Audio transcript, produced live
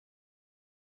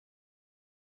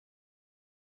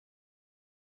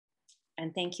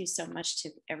And thank you so much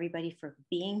to everybody for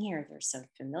being here. There's some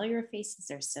familiar faces,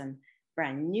 there's some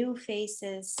brand new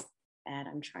faces, and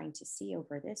I'm trying to see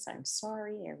over this. I'm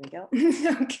sorry. There we go.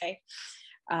 Okay.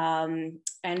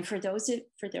 And for those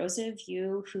of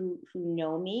you who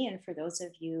know me, and for those of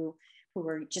you who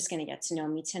are just going to get to know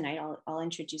me tonight, I'll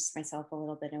introduce myself a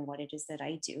little bit and what it is that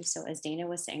I do. So as Dana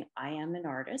was saying, I am an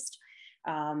artist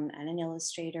and an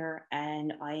illustrator,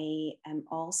 and I am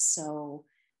also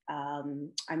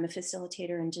I'm a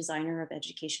facilitator and designer of art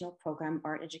educational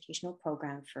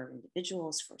program for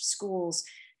individuals, for schools,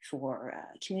 for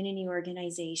community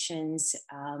organizations.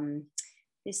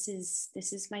 This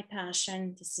is my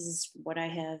passion. This is what I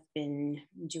have been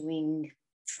doing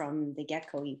from the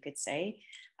get-go, you could say.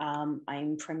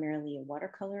 I'm primarily a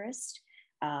watercolorist.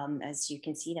 As you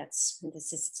can see,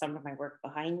 this is some of my work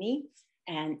behind me.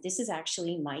 And this is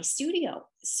actually my studio.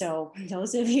 So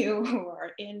those of you who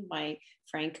are in my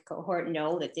Frank cohort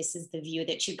know that this is the view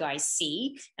that you guys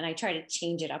see. And I try to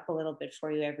change it up a little bit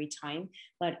for you every time.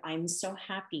 But I'm so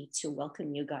happy to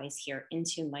welcome you guys here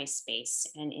into my space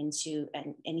and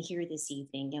here this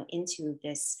evening, into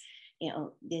this,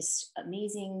 this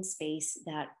amazing space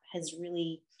that has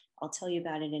really, I'll tell you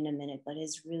about it in a minute, but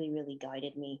has really, really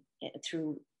guided me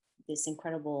through this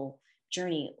incredible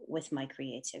journey with my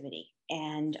creativity.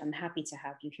 And I'm happy to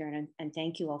have you here. And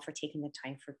thank you all for taking the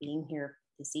time for being here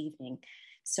this evening.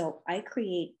 So I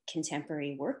create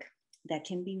contemporary work that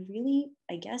can be really,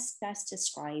 I guess, best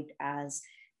described as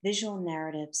visual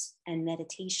narratives and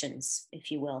meditations, if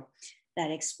you will,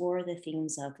 that explore the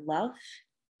themes of love,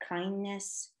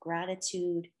 kindness,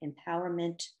 gratitude,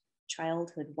 empowerment,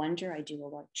 childhood wonder. I do a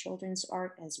lot of children's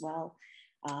art as well.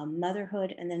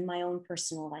 Motherhood, and then my own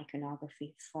personal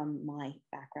iconography from my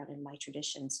background and my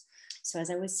traditions. So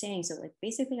as I was saying,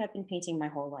 basically I've been painting my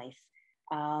whole life.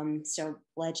 So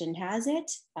legend has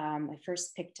it, I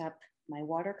first picked up my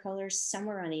watercolors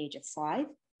somewhere around the age of 5.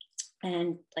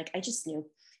 And I just knew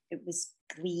it was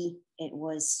glee. It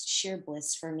was sheer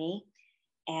bliss for me.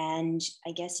 And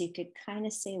I guess you could kind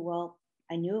of say, well,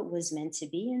 I knew it was meant to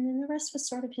be. And then the rest was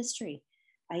sort of history.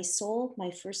 I sold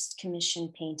my first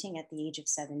commissioned painting at the age of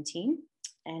 17,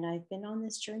 and I've been on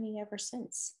this journey ever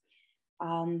since.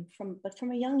 But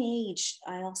from a young age,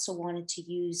 I also wanted to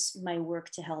use my work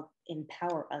to help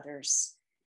empower others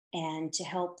and to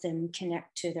help them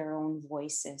connect to their own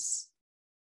voices,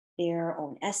 their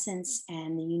own essence,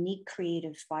 and the unique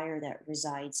creative fire that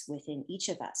resides within each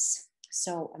of us.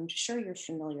 So I'm sure you're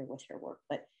familiar with her work,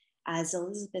 but as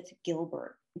Elizabeth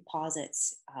Gilbert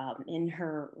posits in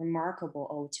her remarkable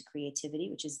ode to creativity,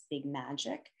 which is Big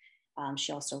Magic.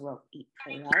 She also wrote Eat,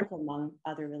 Pray, Love, among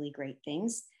other really great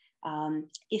things.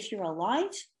 If you're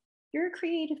alive, you're a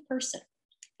creative person.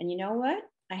 And you know what?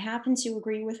 I happen to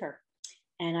agree with her.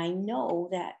 And I know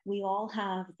that we all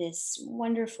have this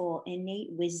wonderful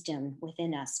innate wisdom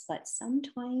within us, but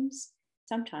sometimes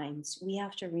we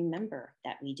have to remember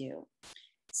that we do.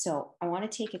 So I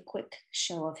want to take a quick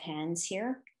show of hands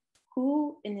here.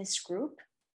 Who in this group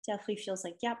definitely feels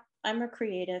like, yep, I'm a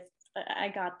creative. I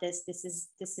got this. This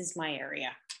is my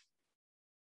area.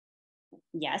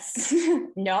 Yes.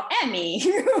 No, Emmy.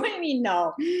 What do you mean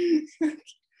no?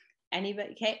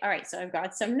 Anybody? Okay. All right. So I've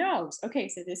got some no's. Okay.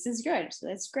 So this is good. So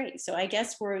that's great. So I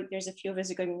guess there's a few of us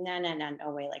who are going,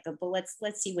 no way. But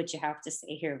let's see what you have to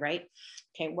say here, right?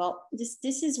 Okay. Well,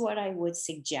 this is what I would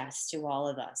suggest to all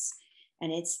of us.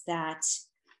 And it's that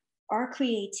our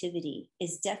creativity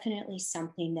is definitely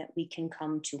something that we can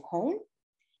come to hone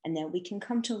and that we can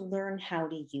come to learn how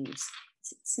to use.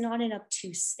 It's not an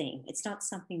obtuse thing. It's not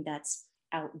something that's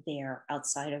out there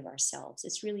outside of ourselves.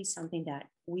 It's really something that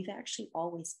we've actually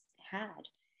always had.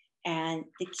 And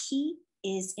the key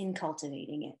is in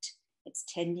cultivating it. It's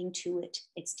tending to it.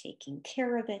 It's taking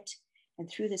care of it. And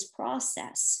through this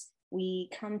process, we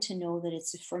come to know that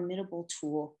it's a formidable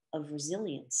tool of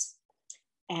resilience.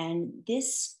 And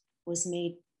this was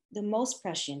made the most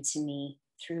prescient to me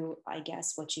through, I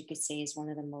guess, what you could say is one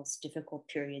of the most difficult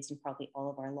periods in probably all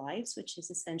of our lives, which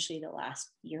is essentially the last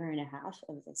year and a half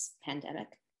of this pandemic.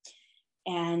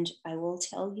 And I will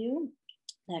tell you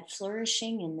that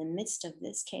flourishing in the midst of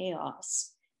this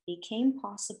chaos became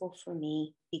possible for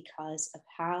me because of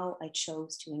how I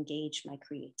chose to engage my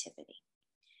creativity.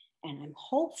 And I'm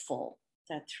hopeful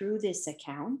that through this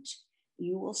account,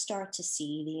 you will start to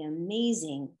see the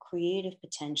amazing creative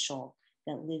potential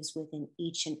that lives within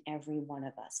each and every one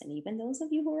of us. And even those of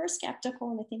you who are skeptical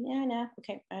and think,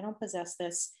 okay, I don't possess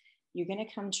this, you're going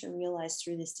to come to realize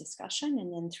through this discussion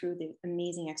and then through the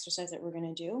amazing exercise that we're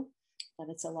going to do that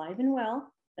it's alive and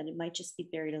well, but it might just be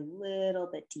buried a little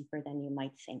bit deeper than you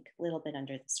might think, a little bit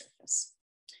under the surface.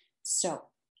 So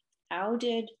how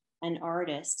did an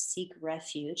artist seek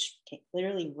refuge,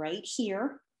 literally right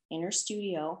here in her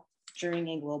studio during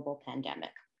a global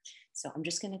pandemic. So I'm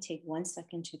just going to take 1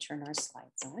 second to turn our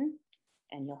slides on,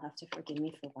 and you'll have to forgive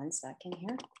me for 1 second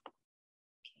here.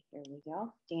 Okay, here we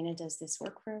go. Dana, does this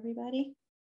work for everybody?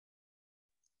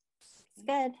 It's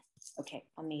good. Okay,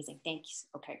 amazing. Thank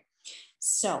you. Okay,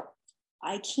 so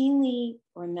I keenly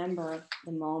remember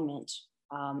the moment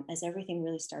as everything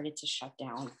really started to shut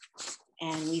down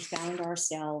and we found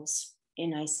ourselves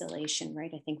in isolation,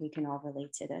 right? I think we can all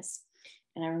relate to this.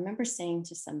 And I remember saying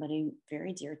to somebody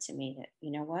very dear to me that,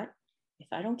 you know what, if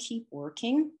I don't keep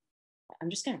working, I'm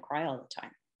just going to cry all the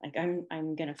time. Like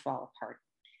I'm going to fall apart.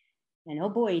 And oh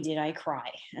boy, did I cry.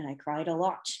 And I cried a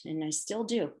lot and I still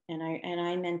do. And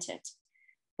I meant it.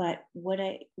 But what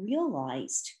I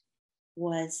realized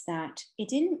was that it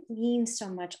didn't mean so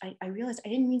much. I realized I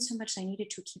didn't mean so much I needed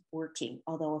to keep working,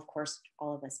 although of course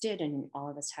all of us did, and all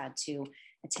of us had to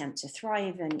attempt to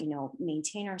thrive and, you know,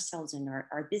 maintain ourselves and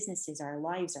our businesses, our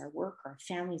lives, our work, our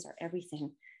families, our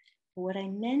everything. But what I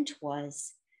meant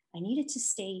was I needed to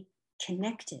stay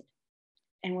connected.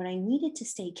 And what I needed to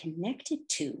stay connected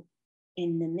to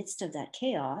in the midst of that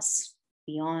chaos,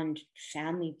 beyond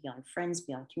family, beyond friends,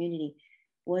 beyond community,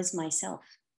 was myself.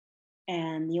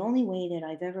 And the only way that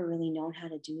I've ever really known how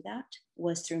to do that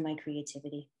was through my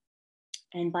creativity.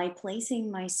 And by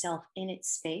placing myself in its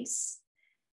space,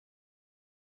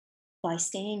 by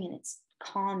staying in its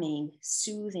calming,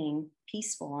 soothing,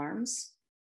 peaceful arms,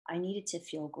 I needed to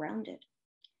feel grounded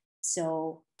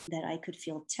so that I could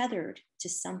feel tethered to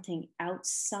something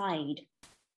outside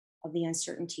of the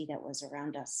uncertainty that was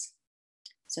around us,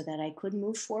 so that I could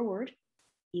move forward,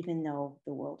 even though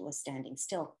the world was standing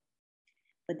still.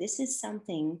 But this is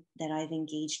something that I've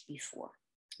engaged before,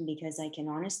 because I can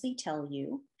honestly tell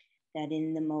you that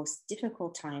in the most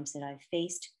difficult times that I've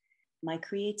faced, my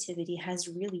creativity has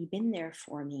really been there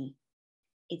for me.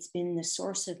 It's been the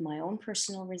source of my own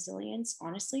personal resilience,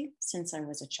 honestly, since I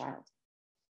was a child.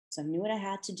 So I knew what I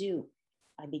had to do.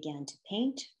 I began to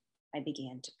paint. I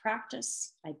began to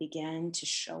practice. I began to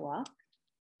show up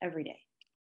every day.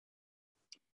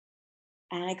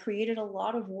 And I created a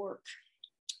lot of work.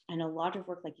 And a lot of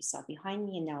work like you saw behind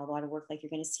me, and now a lot of work like you're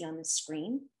going to see on the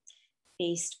screen,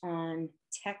 based on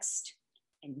text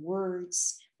and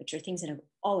words, which are things that have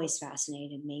always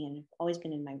fascinated me and have always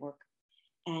been in my work.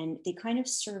 And they kind of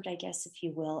served, I guess, if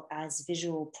you will, as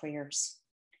visual prayers,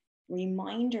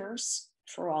 reminders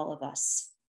for all of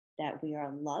us that we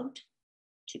are loved,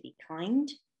 to be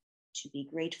kind, to be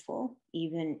grateful,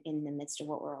 even in the midst of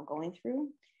what we're all going through.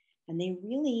 And they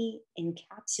really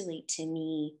encapsulate to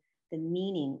me the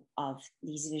meaning of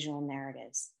these visual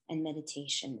narratives and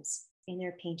meditations in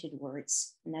their painted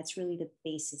words. And that's really the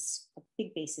basis, a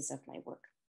big basis of my work.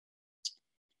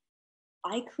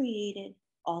 I created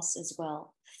also as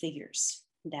well figures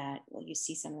that, well, you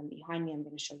see some of them behind me, I'm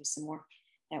going to show you some more,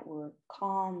 that were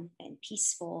calm and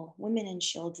peaceful women and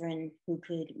children who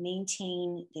could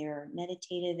maintain their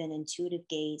meditative and intuitive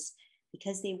gaze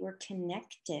because they were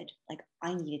connected, like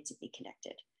I needed to be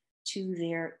connected, to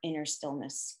their inner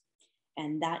stillness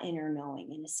and that inner knowing.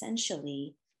 And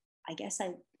essentially, I guess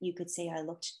you could say I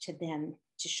looked to them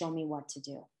to show me what to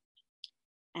do.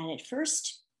 And at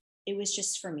first, it was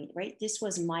just for me, right? This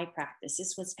was my practice.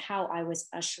 This was how I was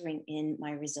ushering in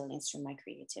my resilience through my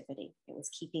creativity. It was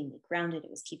keeping me grounded. It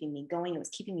was keeping me going. It was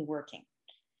keeping me working.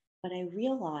 But I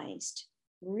realized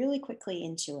really quickly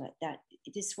into it that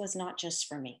this was not just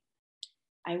for me.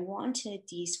 I wanted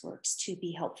these works to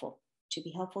be helpful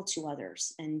to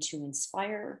others and to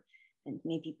inspire and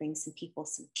maybe bring some people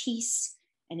some peace.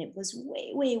 And it was way,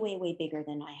 way, way, way bigger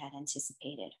than I had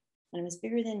anticipated. And it was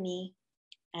bigger than me.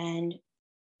 And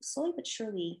slowly but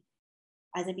surely,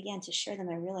 as I began to share them,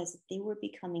 I realized that they were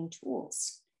becoming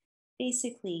tools,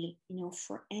 basically,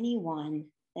 for anyone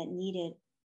that needed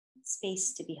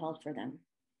space to be held for them,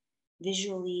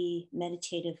 visually,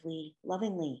 meditatively,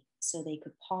 lovingly, so they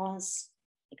could pause,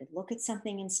 they could look at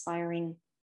something inspiring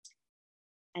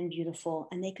and beautiful,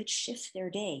 and they could shift their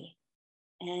day.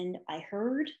 And I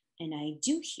heard, and I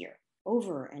do hear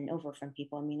over and over from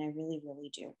people. I mean, I really,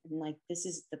 really do. And like, this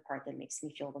is the part that makes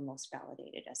me feel the most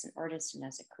validated as an artist and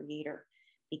as a creator,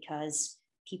 because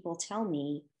people tell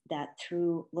me that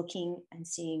through looking and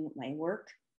seeing my work,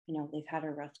 they've had a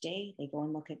rough day, they go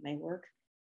and look at my work,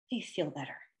 they feel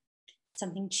better.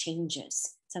 Something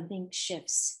changes, something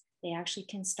shifts. They actually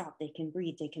can stop, they can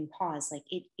breathe, they can pause. Like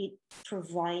it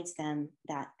provides them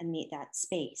that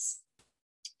space.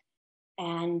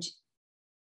 And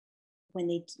when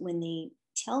they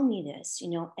tell me this,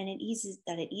 and it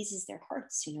eases their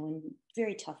hearts, in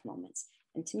very tough moments.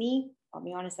 And to me, I'll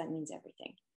be honest, that means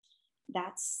everything.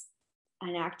 that's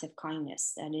an act of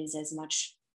kindness that is as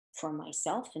much for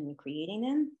myself in creating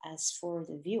them as for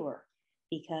the viewer,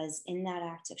 because in that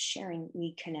act of sharing,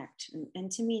 we connect. And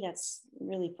to me, that's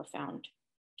really profound.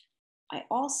 I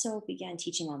also began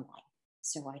teaching online.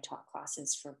 So I taught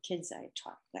classes for kids, I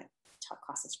taught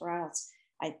classes for adults.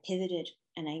 I pivoted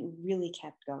and I really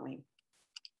kept going.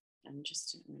 I'm going to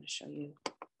show you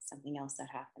something else that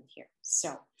happened here.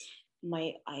 So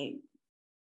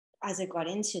as I got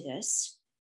into this,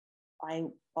 I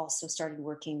also started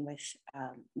working with a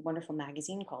wonderful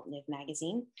magazine called Live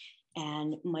Magazine,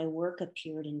 and my work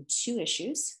appeared in 2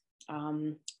 issues.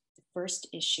 The first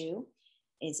issue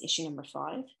is issue number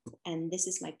 5, and this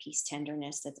is my piece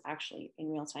Tenderness that's actually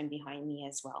in real time behind me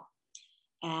as well.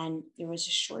 And there was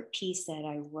a short piece that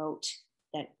I wrote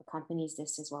that accompanies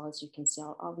this as well, as you can see.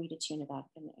 I'll read it to you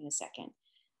in a second.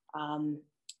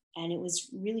 And it was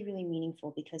really, really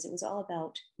meaningful because it was all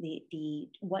about the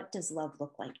what does love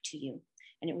look like to you?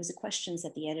 And it was the questions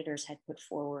that the editors had put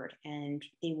forward, and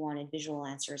they wanted visual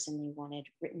answers and they wanted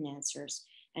written answers.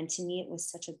 And to me, it was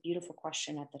such a beautiful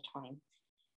question at the time,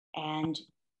 and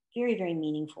very, very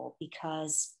meaningful,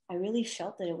 because I really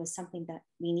felt that it was something that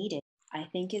we needed. I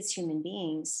think as human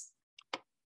beings,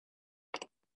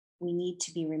 we need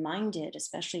to be reminded,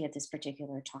 especially at this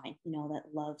particular time,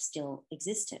 that love still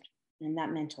existed. And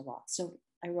that meant a lot. So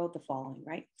I wrote the following,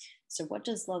 right? So what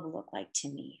does love look like to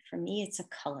me? For me, it's a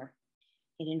color.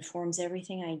 It informs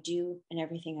everything I do and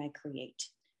everything I create.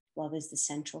 Love is the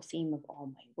central theme of all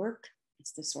my work.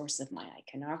 It's the source of my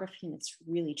iconography, and it's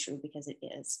really true because it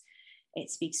is.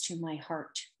 It speaks to my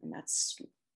heart, and that's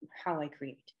how I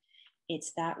create.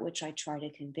 It's that which I try to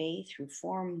convey through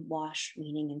form, wash,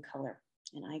 meaning, and color.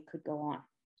 And I could go on.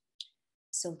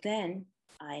 So then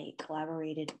I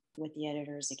collaborated with the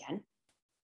editors again.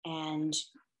 And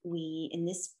we, in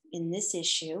this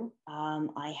issue,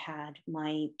 I had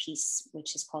my piece,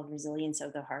 which is called Resilience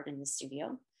of the Heart, in the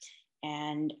studio.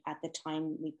 And at the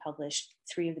time, we published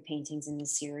 3 of the paintings in the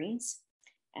series.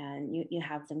 And you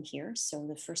have them here. So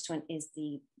the first one is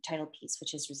the title piece,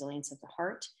 which is Resilience of the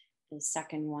Heart. The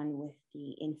second one with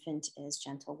the infant is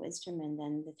Gentle Wisdom. And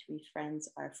then the 3 friends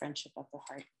are Friendship of the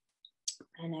Heart.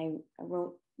 And I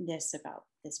wrote this about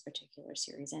this particular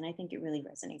series, and I think it really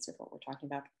resonates with what we're talking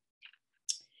about.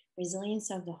 Resilience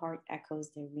of the Heart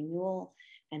echoes the renewal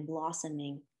and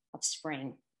blossoming of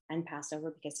spring and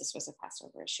Passover, because this was a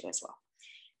Passover issue as well.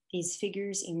 These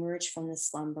figures emerge from the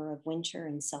slumber of winter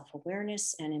in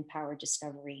self-awareness and empowered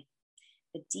discovery.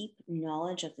 The deep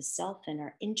knowledge of the self and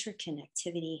our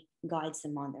interconnectivity guides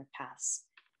them on their paths.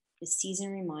 The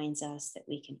season reminds us that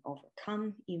we can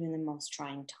overcome even the most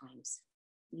trying times.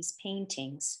 These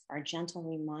paintings are gentle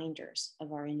reminders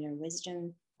of our inner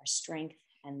wisdom, our strength,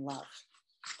 and love.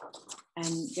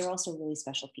 And they're also really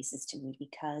special pieces to me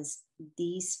because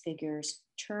these figures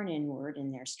turn inward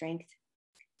in their strength,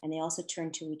 and they also turn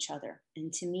to each other.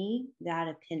 And to me, that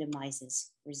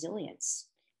epitomizes resilience.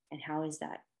 And how is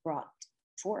that brought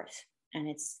forth? And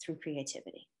it's through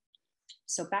creativity.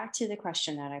 So back to the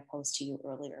question that I posed to you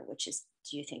earlier, which is,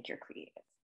 do you think you're creative?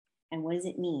 And what does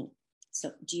it mean?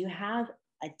 So do you have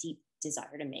a deep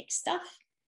desire to make stuff?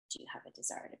 Do you have a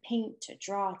desire to paint, to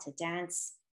draw, to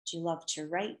dance? Do you love to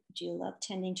write? Do you love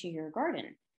tending to your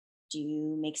garden? Do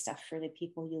you make stuff for the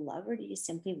people you love, or do you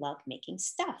simply love making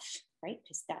stuff, right?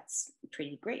 Because that's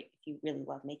pretty great if you really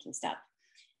love making stuff.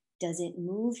 Does it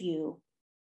move you,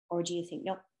 or do you think,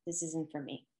 nope, this isn't for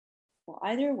me? Well,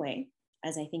 either way,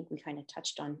 as I think we kind of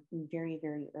touched on very,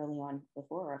 very early on with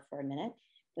Laura for a minute,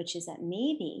 which is that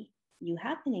maybe you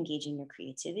have been engaging your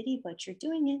creativity, but you're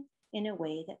doing it in a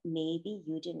way that maybe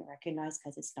you didn't recognize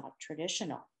because it's not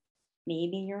traditional.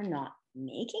 Maybe you're not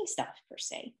making stuff per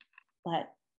se,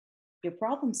 but you're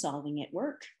problem solving at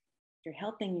work. You're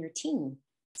helping your team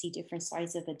see different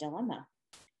sides of a dilemma.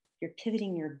 You're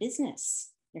pivoting your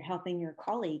business. You're helping your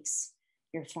colleagues.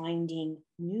 You're finding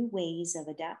new ways of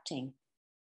adapting.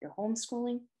 You're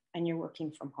homeschooling and you're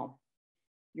working from home.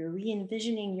 You're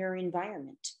re-envisioning your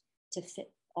environment to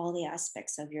fit all the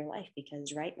aspects of your life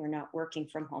because, right, we're not working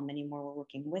from home anymore. We're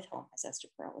working with home, as Esther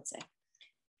Perel would say.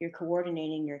 You're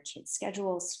coordinating your kids'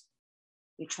 schedules.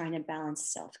 You're trying to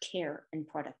balance self-care and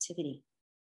productivity.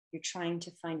 You're trying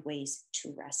to find ways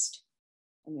to rest.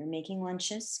 And you're making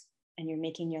lunches and you're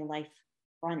making your life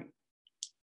run.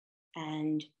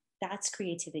 And that's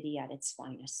creativity at its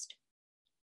finest.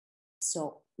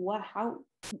 So why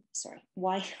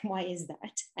is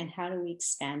that? And how do we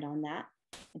expand on that?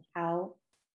 And how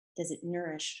does it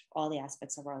nourish all the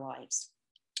aspects of our lives?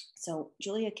 So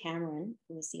Julia Cameron,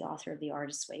 who is the author of The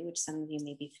Artist's Way, which some of you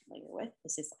may be familiar with,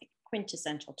 this is like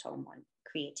quintessential tome on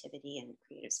creativity and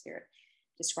creative spirit,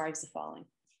 describes the following.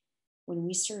 When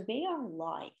we survey our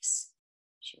lives,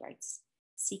 she writes,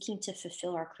 seeking to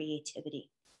fulfill our creativity,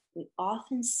 we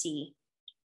often see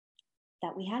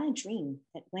that we had a dream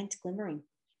that went glimmering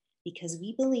because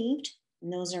we believed,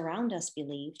 and those around us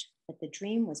believed, that the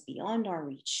dream was beyond our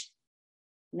reach.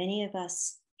 Many of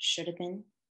us should have been,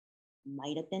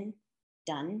 might have been,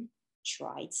 done,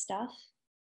 tried stuff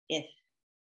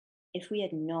if we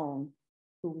had known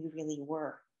who we really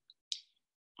were.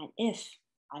 And if,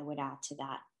 I would add to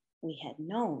that, we had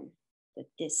known that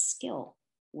this skill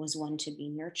was one to be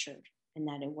nurtured and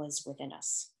that it was within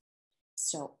us.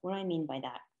 So what do I mean by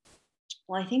that?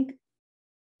 Well, I think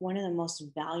one of the most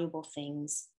valuable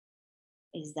things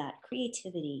is that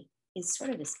creativity is sort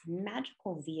of this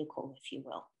magical vehicle, if you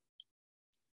will,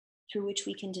 through which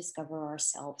we can discover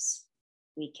ourselves.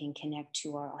 We can connect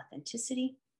to our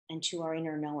authenticity and to our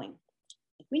inner knowing.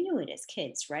 We knew it as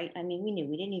kids, right? I mean, we knew,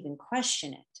 we didn't even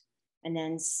question it. And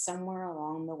then somewhere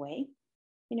along the way,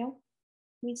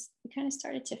 we kind of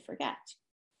started to forget.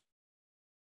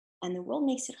 And the world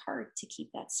makes it hard to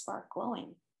keep that spark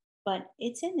glowing, but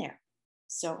it's in there.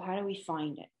 So how do we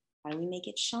find it? How do we make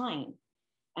it shine?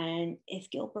 And if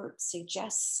Gilbert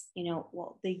suggests,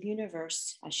 well, the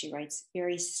universe, as she writes,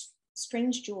 very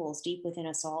strange jewels deep within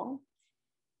us all,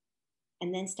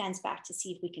 and then stands back to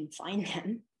see if we can find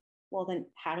them, well, then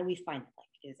how do we find them?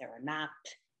 Like, is there a map?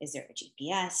 Is there a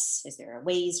GPS? Is there a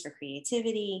ways for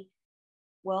creativity?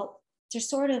 Well, there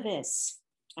sort of is.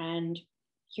 And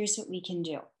here's what we can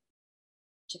do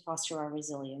to foster our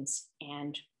resilience.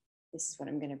 And this is what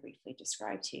I'm going to briefly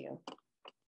describe to you.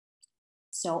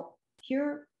 So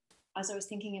here, as I was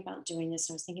thinking about doing this,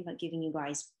 I was thinking about giving you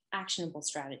guys actionable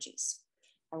strategies.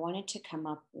 I wanted to come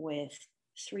up with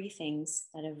 3 things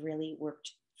that have really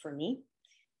worked for me,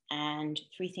 and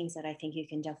 3 things that I think you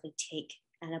can definitely take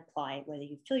and apply, whether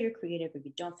you feel you're creative or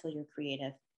you don't feel you're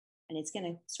creative, and it's going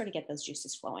to sort of get those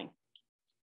juices flowing.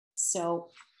 So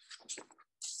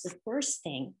the first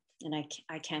thing, and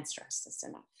I can't stress this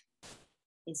enough,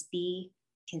 is be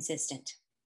consistent.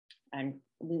 And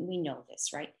we know this,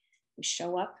 right? We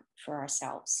show up for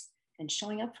ourselves, and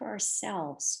showing up for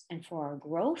ourselves and for our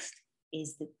growth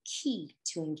is the key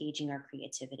to engaging our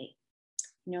creativity.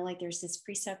 Like there's this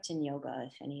precept in yoga,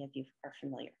 if any of you are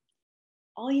familiar.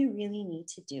 All you really need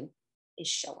to do is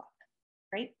show up,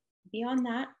 right? Beyond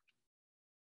that,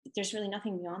 there's really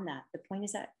nothing beyond that. The point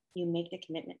is that you make the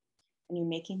commitment, and you're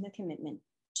making the commitment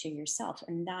to yourself,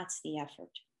 and that's the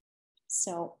effort.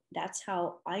 So that's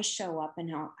how I show up, and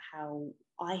how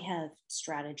I have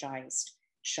strategized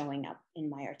showing up in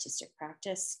my artistic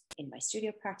practice, in my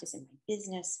studio practice, in my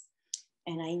business.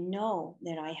 And I know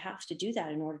that I have to do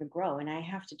that in order to grow, and I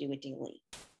have to do it daily.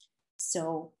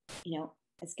 So,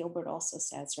 as Gilbert also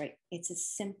says, right, it's a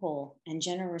simple and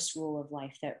generous rule of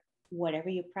life that whatever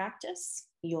you practice,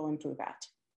 you'll improve at.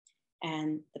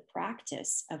 And the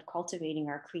practice of cultivating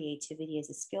our creativity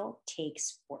as a skill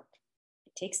takes work.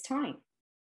 It takes time.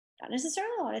 Not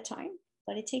necessarily a lot of time,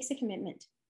 but it takes a commitment.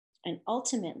 And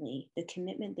ultimately, the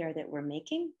commitment there that we're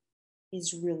making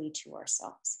is really to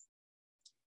ourselves.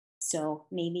 So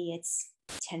maybe it's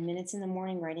 10 minutes in the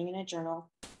morning writing in a journal.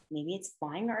 Maybe it's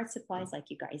buying art supplies like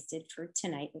you guys did for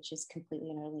tonight, which is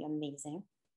completely and utterly amazing.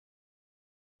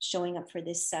 Showing up for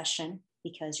this session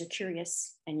because you're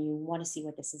curious and you want to see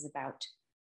what this is about.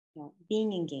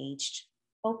 Being engaged,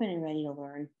 open and ready to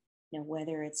learn.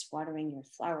 Whether it's watering your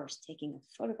flowers, taking a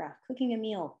photograph, cooking a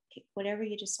meal, whatever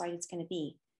you decide it's going to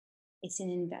be, it's an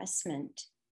investment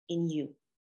in you.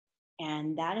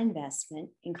 And that investment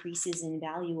increases in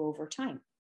value over time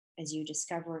as you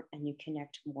discover and you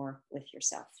connect more with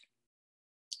yourself.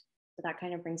 So that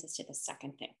kind of brings us to the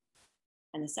second thing.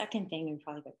 And the second thing, you're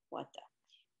probably like, what the?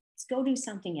 Let's go do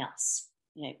something else.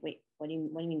 Wait, what do you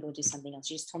mean go do something else?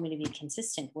 You just told me to be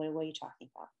consistent. What are you talking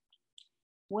about?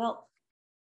 Well,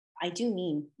 I do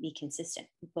mean be consistent,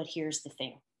 but here's the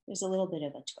thing. There's a little bit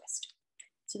of a twist.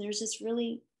 So there's this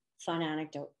really fun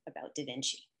anecdote about Da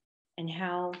Vinci and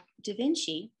how Da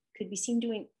Vinci could be seen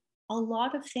doing a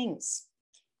lot of things.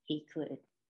 He could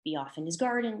be off in his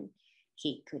garden.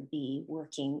 He could be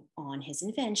working on his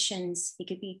inventions. He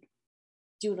could be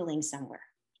doodling somewhere.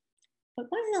 But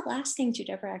one of the last things you'd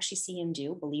ever actually see him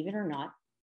do, believe it or not,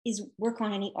 is work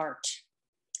on any art.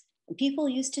 And people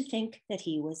used to think that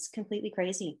he was completely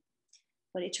crazy.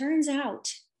 But it turns out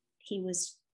he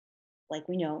was, like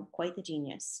we know, quite the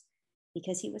genius,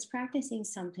 because he was practicing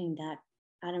something that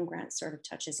Adam Grant sort of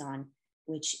touches on,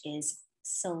 which is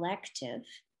selective,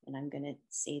 and I'm going to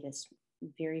say this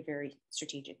very, very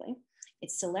strategically,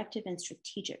 it's selective and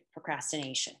strategic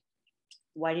procrastination.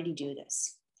 Why did he do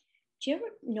this? Do you ever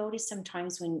notice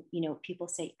sometimes when, people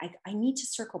say, I need to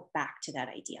circle back to that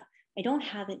idea. I don't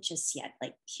have it just yet.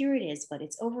 Like, here it is, but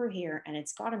it's over here and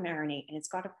it's got to marinate and it's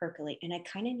got to percolate. And I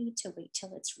kind of need to wait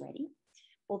till it's ready.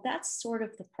 Well, that's sort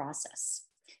of the process.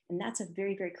 And that's a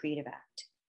very, very creative act,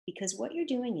 because what you're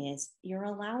doing is you're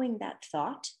allowing that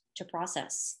thought to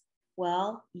process.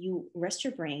 Well, you rest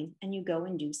your brain and you go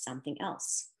and do something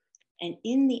else. And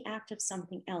in the act of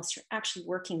something else, you're actually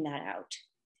working that out.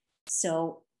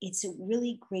 So it's a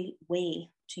really great way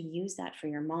to use that for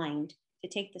your mind, to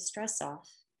take the stress off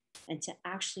and to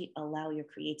actually allow your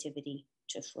creativity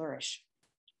to flourish.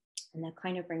 And that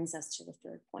kind of brings us to the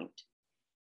third point.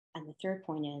 And the third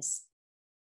point is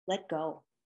let go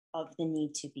of the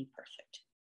need to be perfect.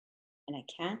 And I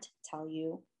can't tell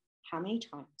you how many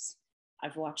times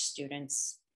I've watched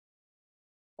students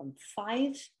from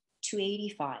 5 to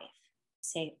 85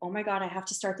 say, oh my God, I have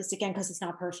to start this again because it's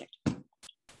not perfect.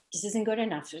 This isn't good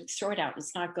enough. Throw it out.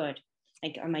 It's not good.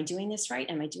 Like, am I doing this right?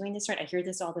 Am I doing this right? I hear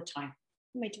this all the time.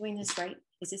 Am I doing this right?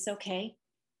 Is this okay?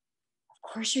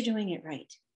 Of course you're doing it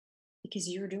right, because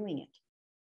you're doing it.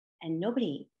 And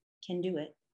nobody can do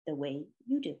it the way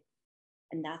you do.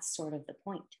 And that's sort of the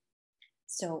point.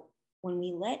 So when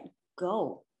we let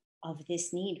go of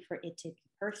this need for it to be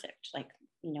perfect, like,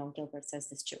 Gilbert says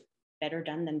this too, better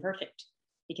done than perfect.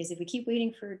 Because if we keep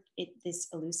waiting for it, this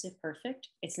elusive perfect,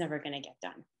 it's never going to get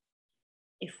done.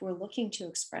 If we're looking to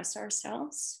express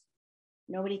ourselves,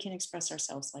 nobody can express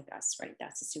ourselves like us, right?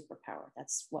 That's a superpower.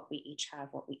 That's what we each have,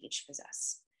 what we each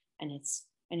possess. And it's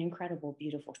an incredible,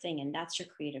 beautiful thing. And that's your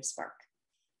creative spark.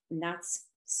 And that's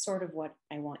sort of what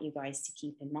I want you guys to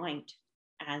keep in mind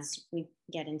as we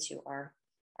get into our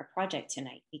project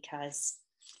tonight, because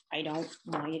I don't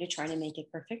want you to try to make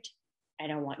it perfect. I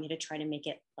don't want you to try to make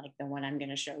it like the one I'm going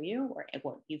to show you or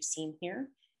what you've seen here.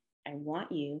 I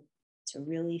want you to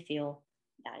really feel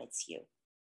that it's you.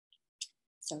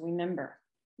 So remember,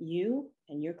 you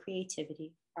and your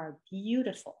creativity are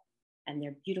beautiful, and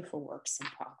they're beautiful works in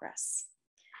progress.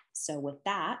 So with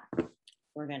that,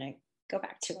 we're going to go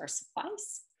back to our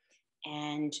supplies,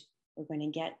 and we're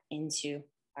going to get into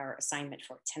our assignment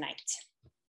for tonight.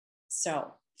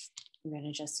 So I'm going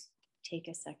to just take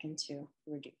a second to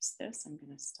reduce this. I'm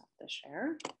going to stop the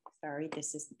share. Sorry,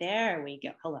 there we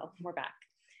go. Hello, we're back.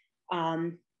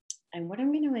 And what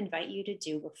I'm going to invite you to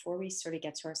do before we sort of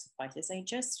get to our supplies is I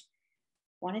just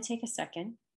want to take a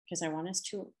second, because I want us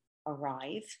to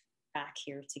arrive back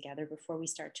here together before we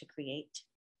start to create.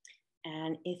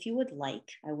 And if you would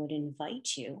like, I would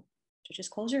invite you to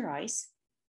just close your eyes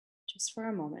just for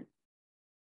a moment.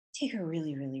 Take a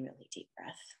really, really, really deep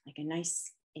breath, like a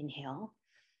nice inhale,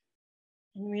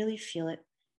 and really feel it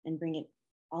and bring it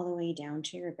all the way down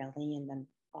to your belly and then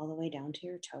all the way down to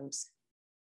your toes.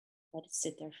 Let it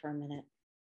sit there for a minute.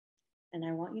 And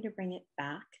I want you to bring it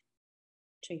back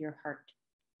to your heart.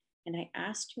 And I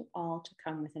asked you all to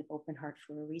come with an open heart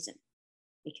for a reason,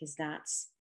 because that's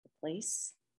the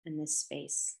place and the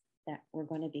space that we're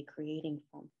going to be creating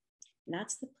from. And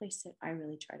that's the place that I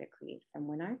really try to create from.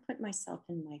 When I put myself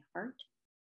in my heart,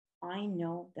 I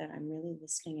know that I'm really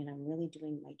listening and I'm really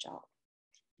doing my job.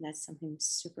 And that's something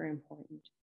super important.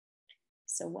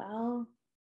 So while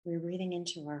we're breathing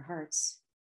into our hearts,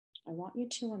 I want you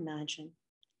to imagine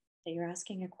that you're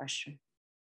asking a question.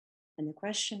 And the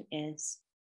question is,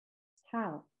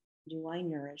 how do I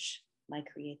nourish my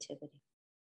creativity?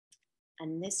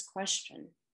 And this question,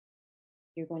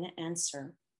 you're going to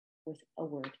answer with a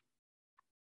word.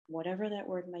 Whatever that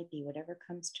word might be, whatever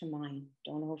comes to mind,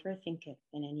 don't overthink it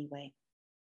in any way.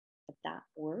 But that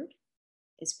word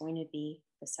is going to be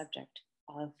the subject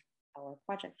of our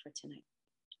project for tonight.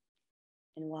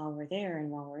 And while we're there and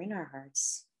while we're in our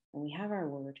hearts and we have our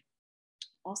word,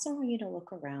 also I want you to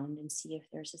look around and see if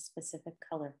there's a specific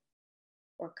color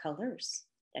or colors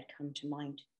that come to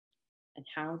mind and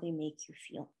how they make you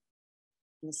feel.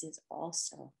 And this is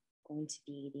also going to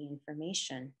be the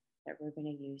information that we're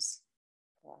going to use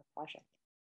for our project.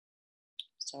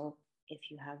 So if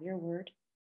you have your word,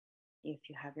 if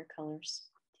you have your colors,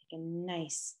 take a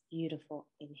nice, beautiful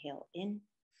inhale in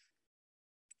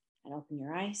and open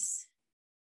your eyes.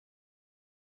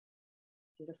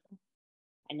 Beautiful.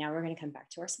 And now we're going to come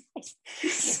back to our supplies.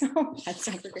 So that's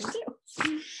what we're going to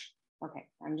do. Okay,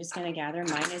 I'm just going to gather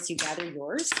mine as you gather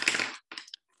yours. The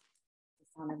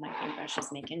sound of my paintbrush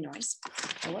is making noise.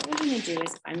 So what we're going to do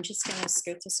is I'm just going to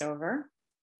scoot this over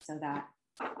so that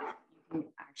you can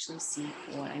actually see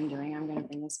what I'm doing. I'm going to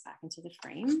bring this back into the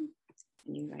frame.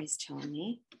 And you guys tell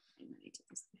me.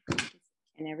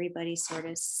 Can everybody sort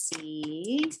of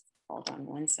see? Hold on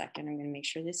one second. I'm going to make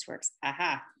sure this works.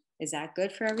 Aha. Is that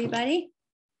good for everybody?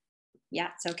 Yeah,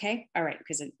 it's okay. All right,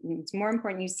 because it's more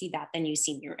important you see that than you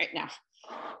see me right now.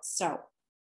 So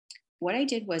what I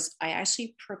did was I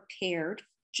actually prepared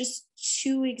just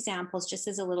 2 examples, just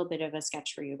as a little bit of a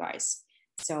sketch for you guys.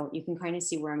 So you can kind of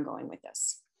see where I'm going with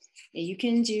this. You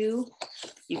can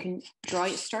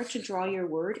start to draw your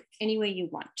word any way you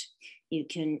want. It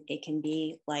can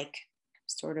be like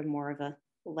sort of more of a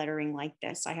lettering like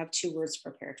this. I have 2 words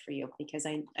prepared for you because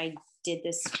I did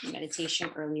this meditation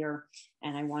earlier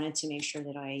and I wanted to make sure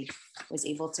that I was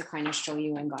able to kind of show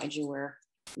you and guide you where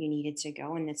you needed to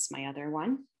go. And it's my other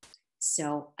one.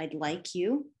 So I'd like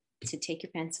you to take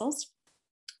your pencils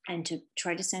and to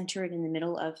try to center it in the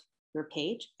middle of your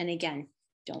page. And again,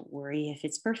 don't worry if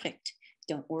it's perfect.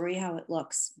 Don't worry how it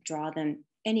looks. Draw them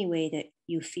any way that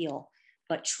you feel.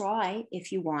 But try,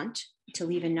 if you want, to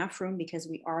leave enough room because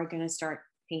we are going to start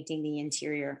painting the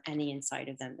interior and the inside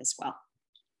of them as well.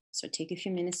 So take a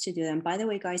few minutes to do them. By the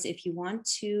way, guys, if you want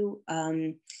to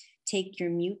take your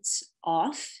mutes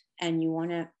off and you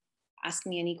want to ask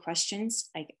me any questions,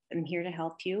 I'm here to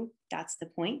help you. That's the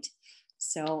point.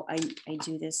 So I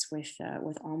do this with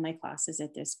all my classes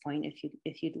at this point.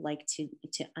 If you'd like to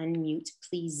unmute,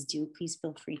 please do. Please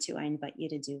feel free to. I invite you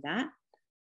to do that.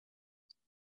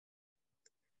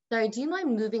 Sorry, do you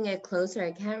mind moving it closer?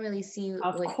 I can't really see.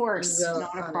 Of course,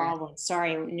 not a problem.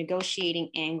 Sorry, negotiating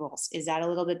angles. Is that a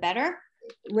little bit better?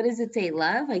 What does it say?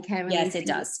 Love? I can't really see. Yes, it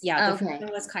does. Yeah, the okay. first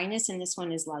one was kindness and this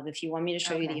one is love. If you want me to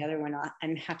show you the other one,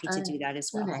 I'm happy to do that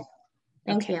as well. Okay.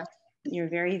 Thank you. You're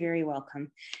very, very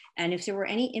welcome. And if there were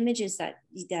any images that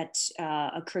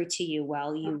occurred to you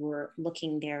while you were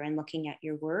looking there and looking at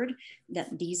your word,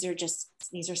 that these are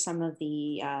some of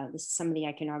the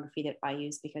iconography that I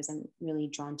use because I'm really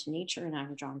drawn to nature and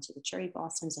I'm drawn to the cherry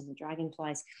blossoms and the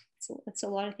dragonflies. So it's a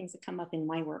lot of things that come up in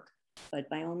my work. But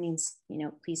by all means,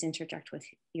 please interject with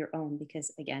your own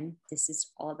because again, this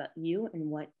is all about you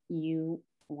and what you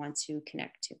want to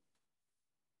connect to.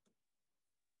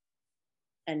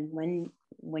 And when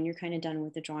you're kind of done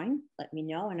with the drawing, let me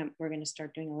know and we're going to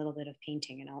start doing a little bit of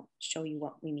painting and I'll show you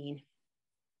what we mean.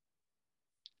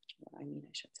 What I mean, I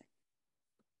should say.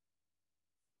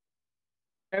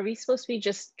 Are we supposed to be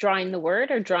just drawing the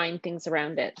word or drawing things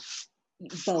around it?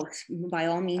 Both, by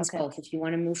all means, okay. Both. If you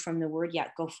want to move from the word, yeah,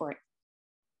 go for it.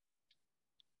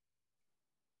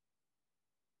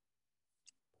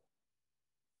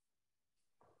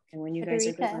 And when you guys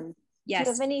are done, yes.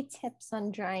 Do you have any tips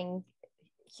on drawing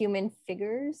human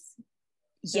figures?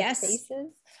 Yes,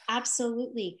 faces?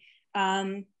 Absolutely.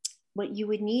 What you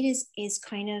would need is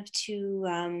kind of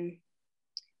to,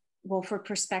 well, for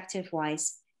perspective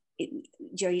wise,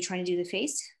 are you trying to do the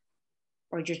face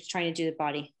or you're trying to do the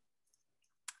body?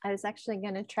 I was actually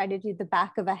going to try to do the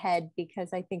back of a head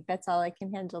because I think that's all I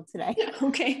can handle today.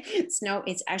 Okay. No,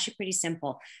 it's actually pretty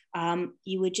simple.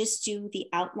 You would just do the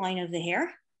outline of the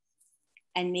hair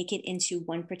and make it into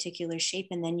one particular shape,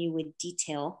 and then you would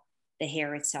detail the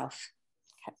hair itself.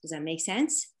 Does that make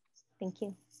sense? Thank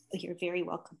you. Oh, you're very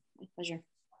welcome. My pleasure.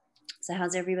 So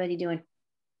how's everybody doing?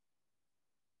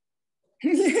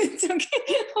 It's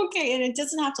okay. Okay, and it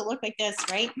doesn't have to look like this,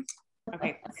 right?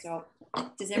 Okay, so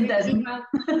does everybody have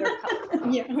their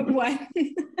yeah, what?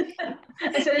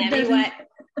 I said it doesn't. What?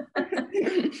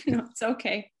 No, it's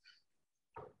okay.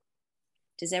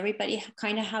 Does everybody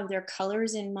kind of have their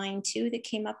colors in mind too that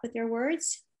came up with their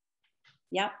words?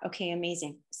 Yep. Okay,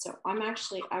 amazing. So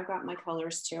I've got my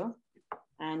colors too.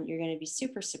 And you're going to be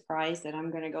super surprised that I'm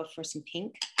going to go for some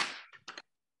pink.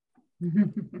 I'm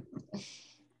going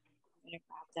to grab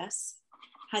this.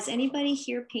 Has anybody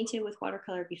here painted with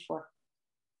watercolor before?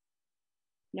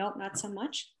 Nope, not so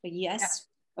much, but yes.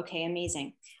 Yeah. Okay,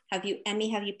 amazing. Emmy,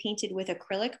 have you painted with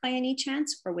acrylic by any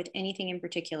chance or with anything in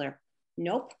particular?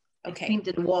 Nope. Okay. I've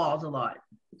painted walls a lot.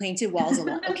 Painted walls a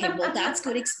lot. Okay, well, that's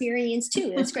good experience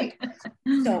too. That's great.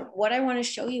 So what I want to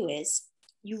show you is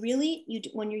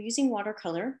when you're using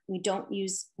watercolor, we don't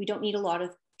need a lot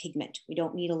of pigment. We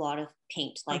don't need a lot of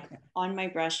paint. Like on my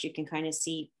brush, you can kind of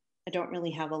see, I don't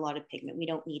really have a lot of pigment. We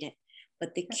don't need it.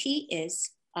 But the key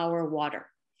is our water,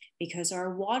 because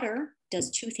our water does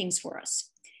 2 things for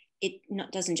us. It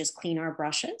doesn't just clean our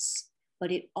brushes,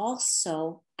 but it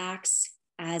also acts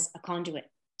as a conduit.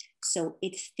 So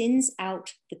it thins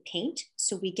out the paint.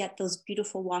 So we get those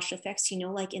beautiful wash effects,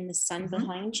 like in the sun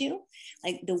behind you,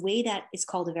 like the way that it's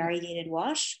called a variegated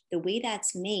wash. The way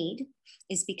that's made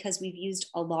is because we've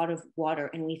used a lot of water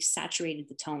and we've saturated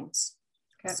the tones.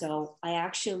 Okay. So I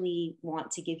actually want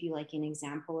to give you like an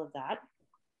example of that.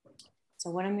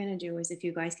 So what I'm going to do is, if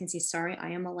you guys can see, sorry, I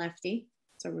am a lefty.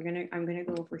 So I'm going to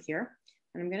go over here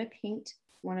and I'm going to paint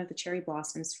one of the cherry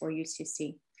blossoms for you to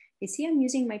see. You see, I'm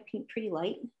using my paint pretty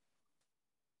light.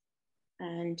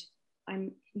 And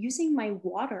I'm using my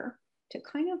water to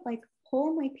kind of like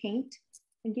pull my paint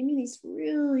and give me these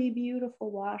really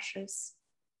beautiful washes.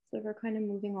 So they're kind of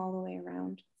moving all the way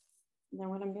around. And then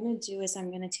what I'm going to do is I'm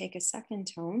going to take a second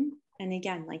tone. And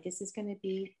again, like this is going to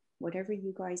be whatever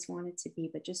you guys want it to be,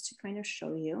 but just to kind of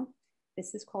show you,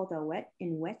 this is called a wet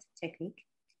in wet technique.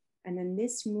 And then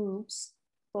this moves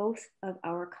both of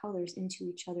our colors into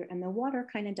each other, and the water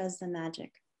kind of does the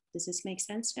magic. Does this make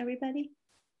sense to everybody?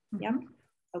 Mm-hmm. Yep.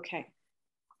 Okay.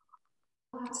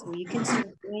 So you can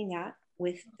start doing that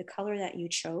with the color that you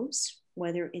chose,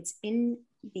 whether it's in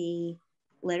the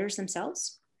letters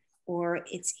themselves or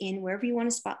it's in wherever you want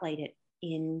to spotlight it,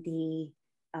 in the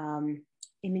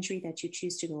imagery that you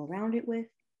choose to go around it with,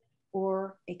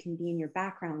 or it can be in your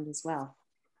background as well.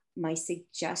 My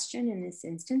suggestion in this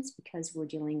instance, because we're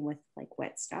dealing with like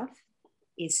wet stuff,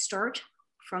 is start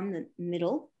from the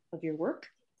middle of your work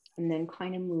and then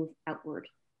kind of move outward.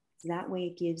 That way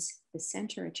it gives the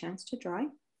center a chance to dry,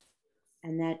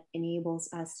 and that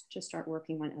enables us to start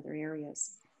working on other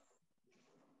areas.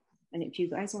 And if you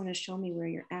guys want to show me where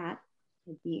you're at,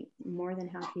 I'd be more than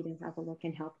happy to have a look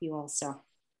and help you also.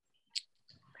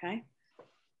 Okay.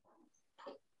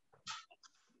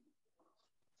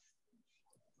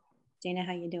 Dana,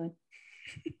 how you doing?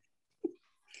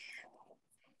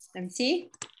 MC?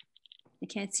 I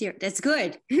can't see her. That's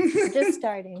good. Just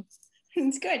starting.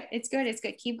 It's good. It's good. It's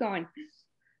good. Keep going.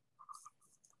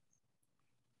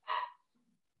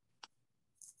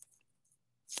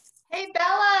 Hey,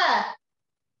 Bella.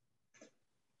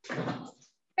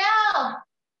 Belle.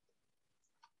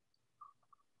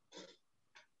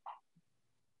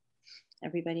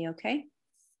 Everybody okay?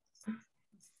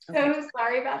 So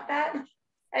sorry about that.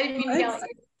 I didn't mean to yell at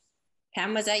you.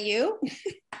 Pam, was that you?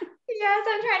 Yes,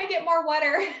 I'm trying to get more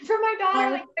water for my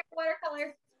daughter, like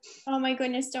watercolor. Oh my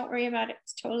goodness, don't worry about it.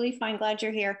 It's totally fine. Glad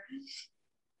you're here.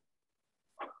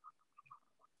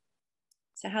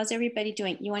 So how's everybody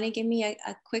doing? You want to give me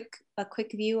a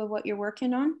quick view of what you're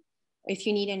working on? If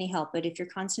you need any help, but if you're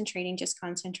concentrating, just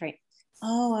concentrate.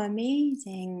 Oh,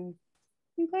 amazing.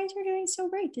 You guys are doing so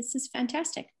great. This is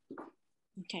fantastic.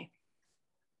 Okay.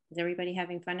 Is everybody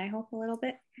having fun, I hope, a little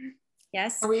bit?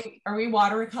 Yes? Are we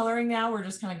watercoloring now? We're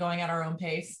just kind of going at our own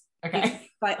pace. Okay.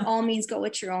 By all means, go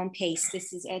at your own pace.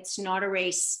 It's not a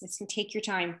race. Take your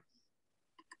time.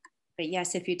 But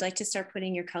yes, if you'd like to start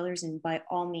putting your colors in, by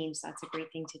all means, that's a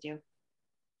great thing to do.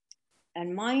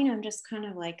 And mine, I'm just kind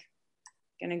of like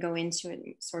gonna go into it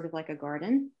sort of like a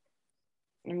garden.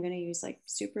 I'm gonna use like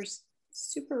super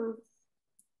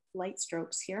light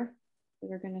strokes here.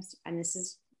 We're gonna, and this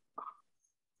is,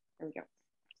 there we go.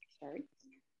 Sorry.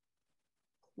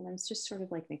 And I'm just sort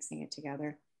of like mixing it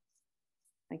together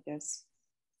like this.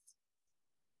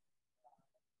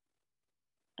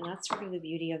 And that's sort of the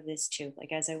beauty of this too.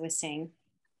 Like, as I was saying,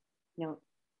 you know,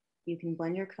 you can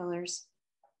blend your colors,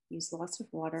 use lots of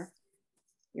water.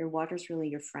 Your water's really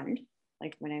your friend.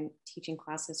 Like when I'm teaching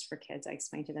classes for kids, I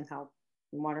explain to them how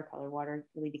in watercolor, water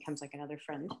really becomes like another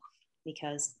friend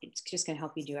because it's just gonna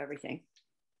help you do everything.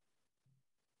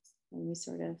 And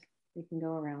we can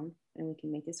go around and we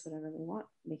can make this whatever we want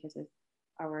because it's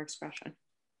our expression.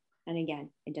 And again,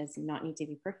 it does not need to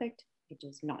be perfect. It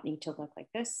does not need to look like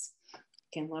this.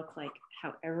 It can look like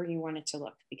however you want it to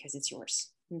look because it's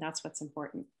yours. And that's what's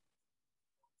important.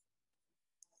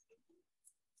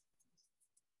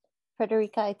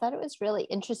 Frederika, I thought it was really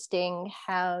interesting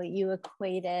how you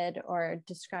equated or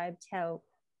described how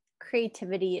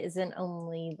creativity isn't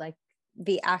only like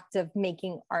the act of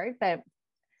making art, but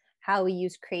how we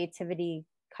use creativity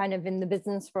kind of in the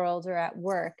business world or at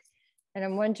work. And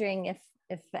I'm wondering if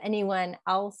anyone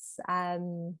else,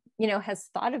 has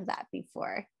thought of that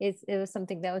before. It was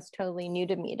something that was totally new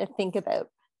to me, to think about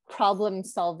problem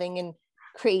solving and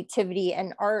creativity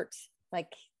and art,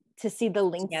 like to see the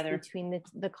links together between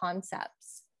the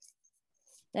concepts.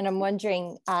 And I'm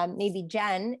wondering, maybe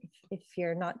Jen, if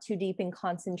you're not too deep in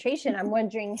concentration, I'm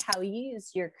wondering how you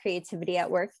use your creativity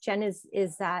at work. Jen is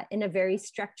in a very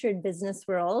structured business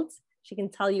world. She can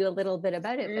tell you a little bit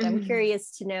about it, but I'm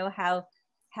curious to know how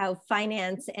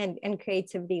finance and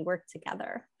creativity work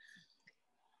together.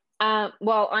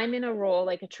 Well, I'm in a role,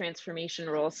 like a transformation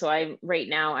role. So right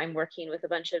now I'm working with a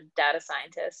bunch of data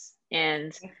scientists,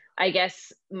 and I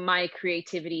guess my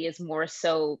creativity is more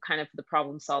so kind of the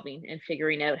problem solving and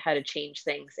figuring out how to change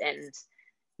things.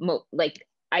 And like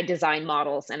I design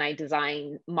models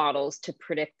to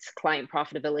predict client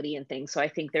profitability and things. So I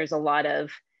think there's a lot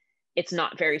of, it's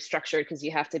not very structured because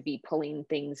you have to be pulling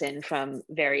things in from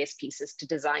various pieces to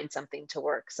design something to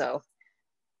work. So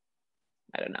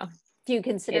I don't know. Do you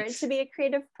consider it to be a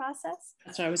creative process?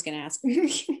 That's what I was going to ask.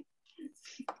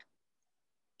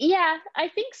 Yeah, I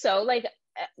think so. Like,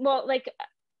 well, like,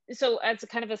 so as a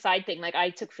kind of a side thing, like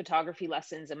I took photography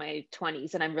lessons in my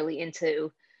 20s and I'm really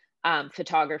into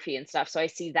photography and stuff. So I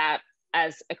see that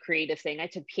as a creative thing. I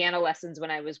took piano lessons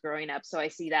when I was growing up. So I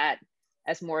see that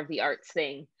as more of the arts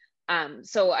thing.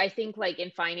 So I think like in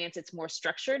finance, it's more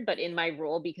structured, but in my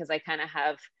role, because I kind of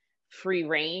have free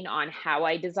reign on how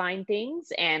I design things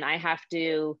and I have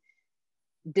to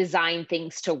design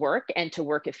things to work and to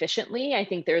work efficiently. I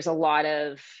think there's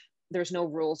no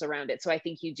rules around it. So I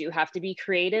think you do have to be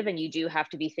creative and you do have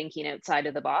to be thinking outside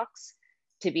of the box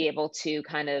to be able to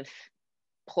kind of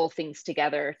pull things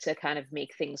together to kind of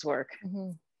make things work.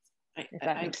 Mm-hmm. If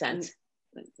that makes sense.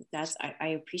 I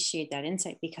appreciate that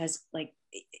insight, because like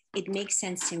it makes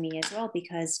sense to me as well,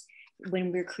 because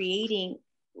when we're creating,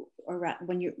 or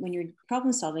when you're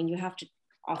problem solving, you have to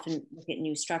often look at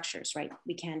new structures, right?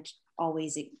 We can't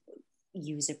always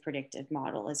use a predictive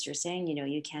model, as you're saying.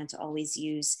 You can't always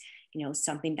use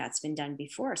something that's been done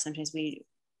before. Sometimes we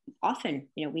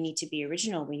need to be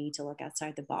original. We need to look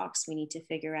outside the box. We need to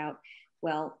figure out,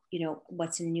 well,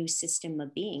 what's a new system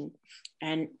of being.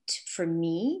 And for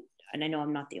me, and I know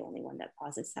I'm not the only one that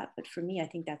posits that, but for me, I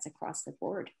think that's across the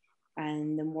board.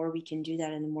 And the more we can do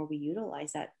that and the more we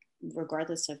utilize that,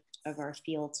 regardless of our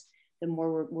field, the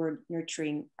more we're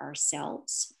nurturing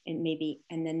ourselves, and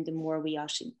then the more we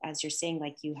actually, as you're saying,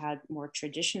 like you had more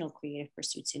traditional creative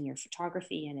pursuits in your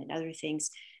photography and in other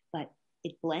things, but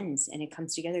it blends and it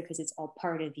comes together because it's all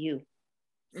part of you.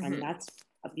 Mm-hmm. And that's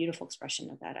a beautiful expression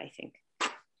of that, I think.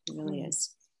 It really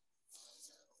is.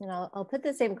 And I'll put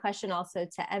the same question also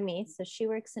to Emmy. So she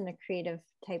works in a creative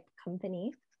type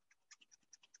company.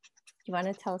 Do you want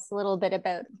to tell us a little bit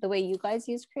about the way you guys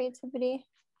use creativity?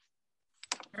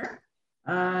 Sure.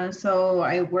 So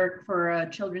I work for a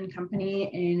children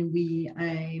company, and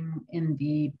I'm in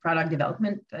the product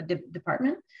development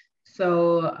department.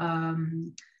 So,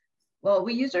 well,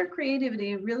 we use our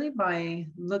creativity really by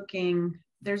looking.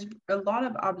 There's a lot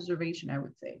of observation, I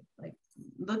would say, like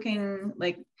looking,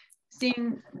 like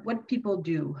seeing what people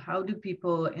do, how do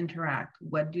people interact,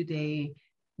 what do they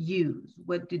use,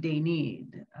 what do they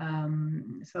need.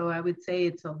 So I would say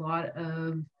it's a lot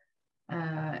of,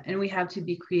 and we have to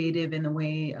be creative in a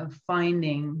way of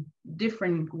finding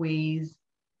different ways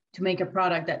to make a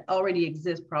product that already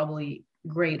exists probably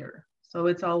greater. So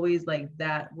it's always like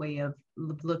that way of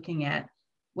looking at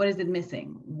what is it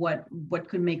missing, what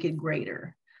could make it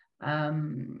greater.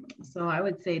 So I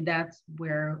would say that's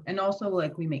where, and also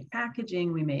like we make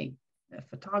packaging, we make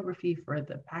photography for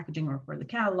the packaging or for the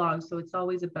catalog. So it's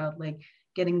always about like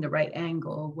getting the right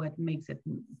angle, what makes it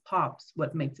pops,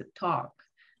 what makes it talk,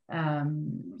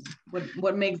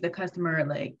 what makes the customer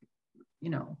like,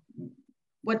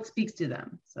 what speaks to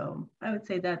them. So I would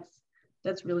say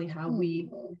that's really how we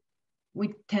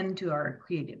tend to our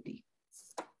creativity.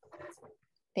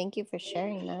 Thank you for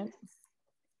sharing that.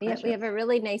 We have a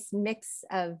really nice mix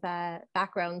of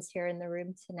backgrounds here in the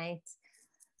room tonight.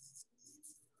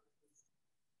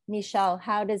 Michelle,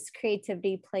 how does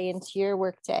creativity play into your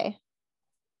workday?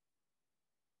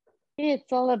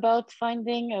 It's all about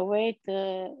finding a way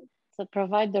to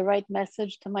provide the right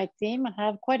message to my team. I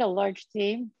have quite a large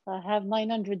team. I have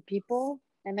 900 people,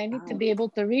 and I need to be able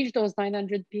to reach those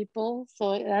 900 people.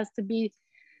 So it has to be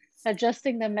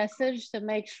adjusting the message to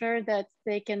make sure that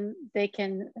they can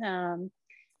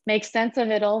make sense of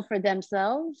it all for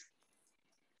themselves.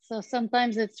 So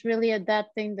sometimes it's really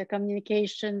adapting the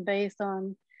communication based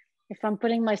on, if I'm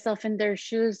putting myself in their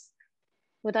shoes,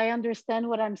 would I understand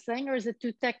what I'm saying, or is it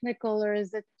too technical, or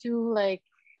is it too like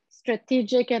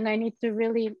strategic? And I need to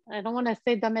really, I don't want to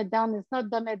say dumb it down. It's not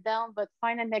dumb it down, but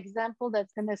find an example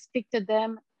that's going to speak to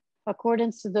them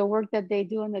according to the work that they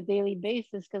do on a daily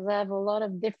basis, because I have a lot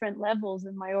of different levels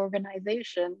in my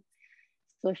organization.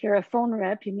 So if you're a phone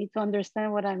rep, you need to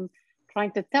understand what I'm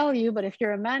trying to tell you. But if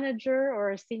you're a manager or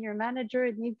a senior manager,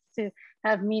 it needs to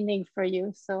have meaning for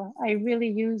you. So I really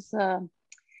use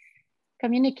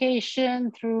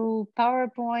communication through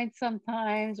PowerPoint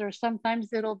sometimes, or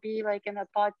sometimes it'll be like in a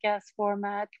podcast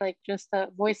format, like just a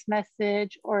voice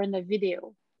message, or in a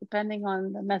video, depending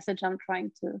on the message I'm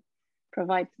trying to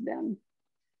provide to them.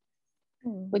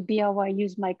 Would be how I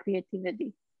use my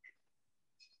creativity.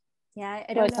 Yeah,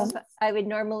 I don't know if I would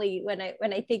normally, when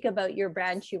I think about your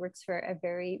brand, she works for a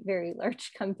very, very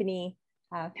large company.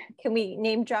 Can we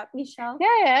name drop Michelle?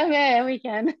 Yeah, we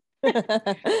can.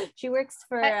 She works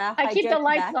for I keep the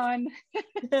lights on.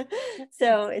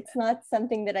 So it's not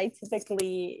something that I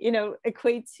typically,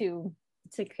 equate to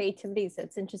creativity. So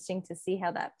it's interesting to see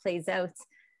how that plays out.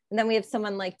 And then we have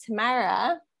someone like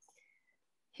Tamara,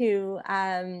 who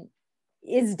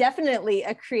is definitely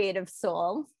a creative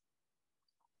soul.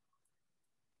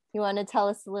 You want to tell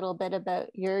us a little bit about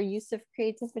your use of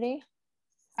creativity?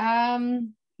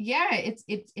 Yeah,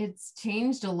 it's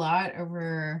changed a lot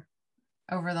over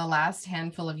the last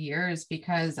handful of years,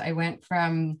 because I went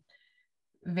from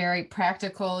very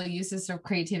practical uses of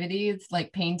creativity. It's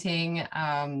like painting.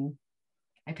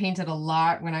 I painted a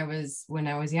lot when I was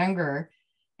younger,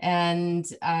 and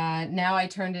now I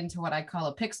turned into what I call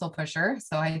a pixel pusher.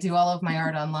 So I do all of my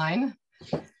art online.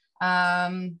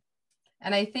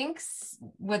 And I think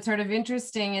what's sort of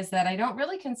interesting is that I don't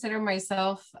really consider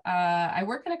myself, I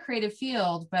work in a creative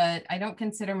field, but I don't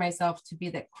consider myself to be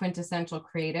the quintessential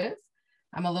creative.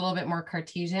 I'm a little bit more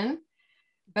Cartesian.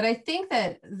 But I think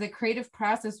that the creative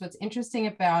process, what's interesting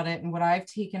about it and what I've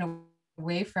taken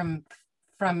away from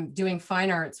doing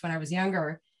fine arts when I was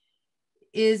younger,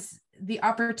 is the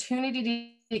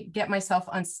opportunity to get myself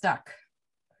unstuck.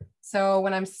 So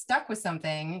when I'm stuck with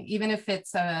something, even if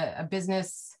it's a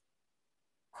business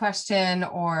question,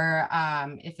 or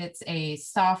if it's a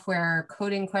software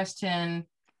coding question,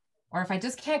 or if I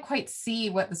just can't quite see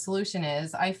what the solution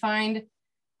is, I find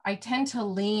I tend to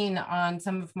lean on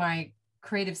some of my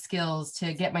creative skills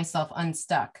to get myself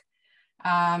unstuck.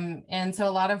 And so a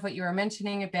lot of what you were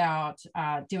mentioning about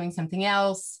doing something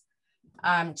else,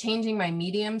 changing my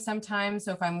medium sometimes.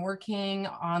 So if I'm working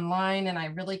online and I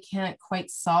really can't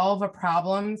quite solve a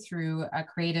problem through a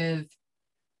creative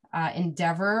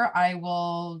endeavor, I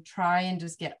will try and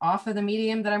just get off of the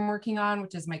medium that I'm working on,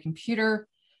 which is my computer.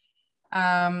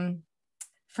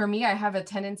 For me, I have a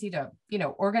tendency to,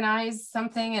 organize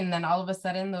something, and then all of a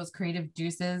sudden those creative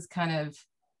juices kind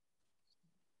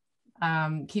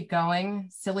of keep going.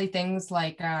 Silly things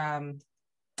like,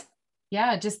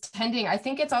 just tending. I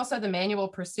think it's also the manual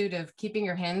pursuit of keeping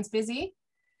your hands busy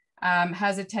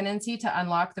has a tendency to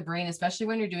unlock the brain, especially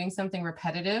when you're doing something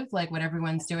repetitive, like what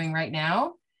everyone's doing right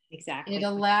now. Exactly. It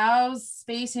allows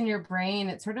space in your brain.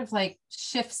 It sort of like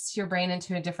shifts your brain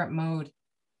into a different mode.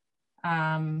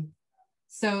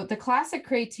 So the classic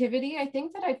creativity, I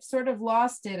think that I've sort of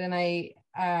lost it, and I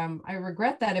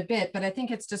regret that a bit, but I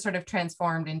think it's just sort of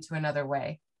transformed into another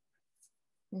way.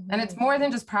 Mm-hmm. And it's more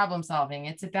than just problem solving.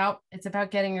 It's about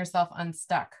getting yourself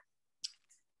unstuck.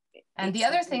 And the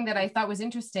other thing that I thought was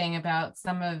interesting about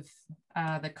some of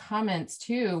the comments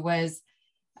too was,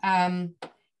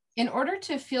 in order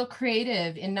to feel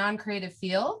creative in non-creative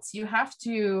fields, you have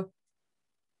to,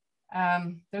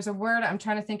 there's a word, I'm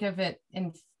trying to think of it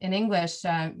in English,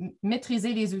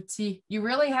 maîtriser les outils. You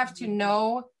really have to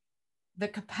know the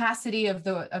capacity of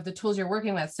the tools you're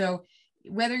working with. So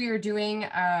whether you're doing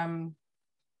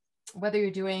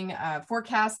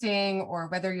forecasting, or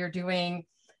whether you're doing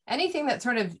anything that's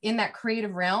sort of in that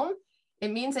creative realm,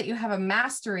 it means that you have a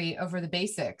mastery over the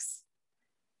basics.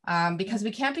 Because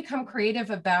we can't become creative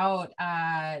about,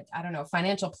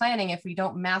 financial planning if we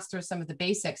don't master some of the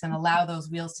basics and allow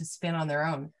those wheels to spin on their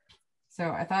own.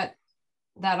 So I thought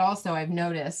that also I've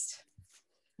noticed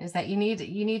is that you need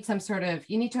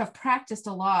to have practiced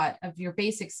a lot of your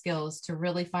basic skills to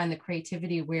really find the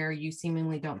creativity where you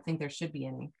seemingly don't think there should be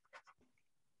any.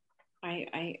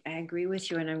 I agree with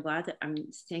you, and I'm glad that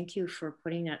thank you for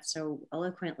putting that so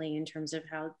eloquently in terms of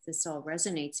how this all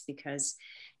resonates, because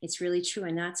it's really true.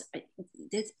 And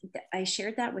I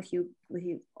shared that with you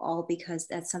all because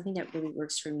that's something that really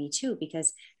works for me too,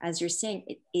 because as you're saying,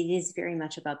 it is very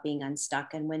much about being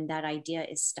unstuck. And when that idea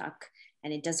is stuck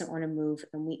and it doesn't want to move,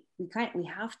 and we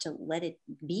have to let it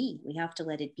be. We have to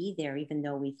let it be there, even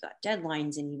though we've got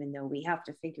deadlines and even though we have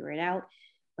to figure it out.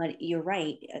 But you're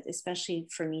right, especially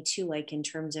for me too, like in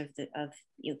terms of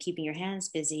keeping your hands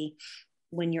busy.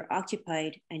 When you're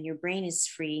occupied and your brain is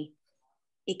free,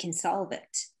 it can solve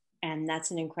it. And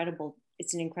that's an incredible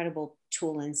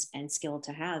tool and skill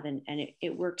to have. And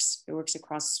it works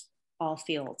across all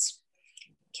fields.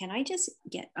 Can I just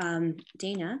get,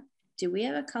 Dana, do we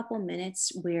have a couple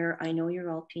minutes where I know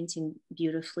you're all painting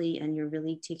beautifully and you're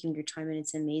really taking your time and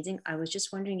it's amazing. I was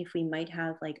just wondering if we might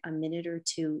have like a minute or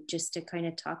two just to kind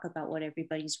of talk about what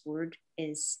everybody's word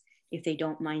is, if they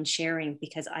don't mind sharing,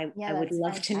 because I would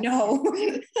love to know.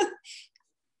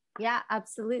 Yeah,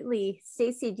 absolutely.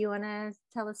 Stacey, do you want to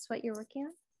tell us what you're working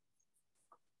on?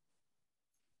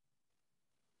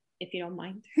 If you don't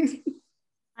mind.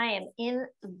 I am in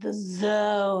the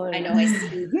zone. I know, I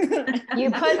see. You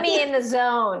put me in the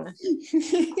zone.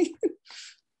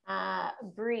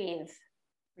 Breathe.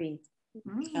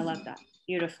 I love that.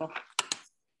 Beautiful.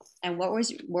 And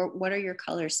what are your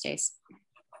colors, Stace?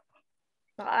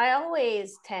 Well, I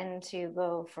always tend to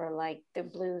go for like the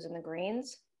blues and the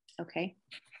greens. Okay.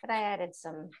 But I added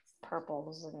some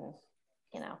purples,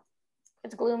 and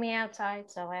it's gloomy outside,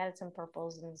 so I added some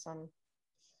purples and some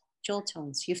Jewel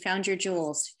tones. You found your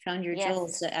jewels. Found your Yes.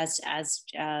 jewels, as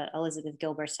Elizabeth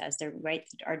Gilbert says. They're right.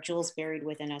 Our jewels buried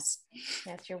within us.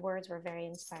 Yes, your words were very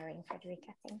inspiring,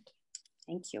 Frederika.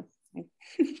 Thank you. Thank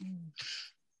you.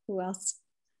 Who else?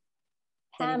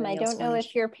 Pam, I don't know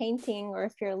if you're painting or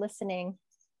if you're listening.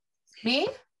 Me?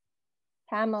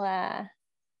 Pamela.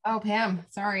 Oh, Pam.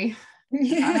 Sorry.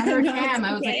 I heard Pam.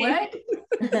 I was like, what?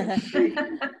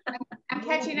 I'm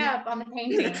catching up on the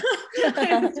painting.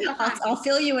 I'll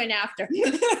fill you in after.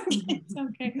 It's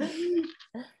okay.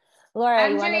 Laura,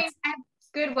 I have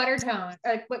good water tone.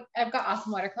 I've got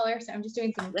awesome watercolor, so I'm just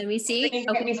doing some. Let me see.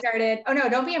 To get me started. Oh no,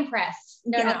 don't be impressed.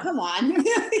 No. Come on. But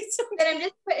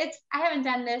I haven't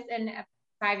done this in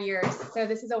 5 years, so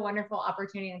this is a wonderful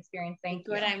opportunity and experience. Thank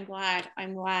you. Good. I'm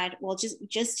glad. Well,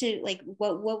 just to like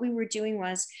what we were doing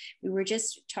was we were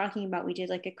just talking about, we did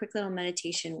like a quick little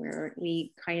meditation where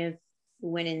we kind of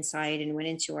went inside and went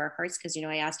into our hearts, because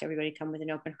I asked everybody to come with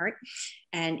an open heart,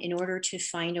 and in order to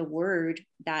find a word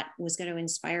that was going to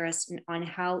inspire us on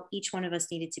how each one of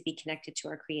us needed to be connected to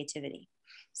our creativity.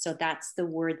 So that's the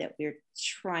word that we're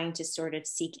trying to sort of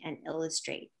seek and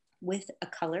illustrate with a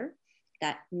color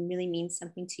that really means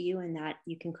something to you and that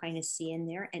you can kind of see in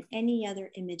there, and any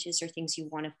other images or things you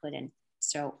want to put in.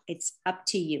 So it's up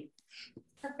to you.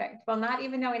 Perfect. Well, not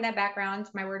even knowing that background,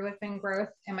 my word was in growth,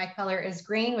 and my color is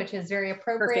green, which is very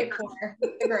appropriate for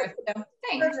the growth. So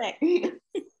thanks. Perfect.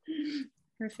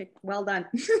 Perfect. Well done.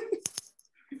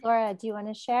 Laura, do you want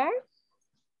to share?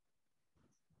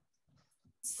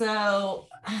 So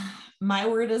my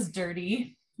word is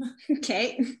dirty.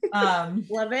 Okay.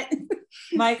 Love it.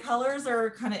 My colors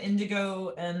are kind of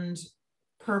indigo and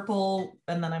purple,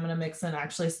 and then I'm going to mix in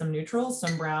actually some neutrals,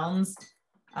 some browns.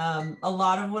 A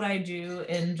lot of what I do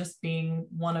in just being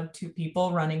one of two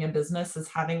people running a business is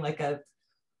having like a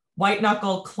white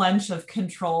knuckle clench of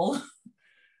control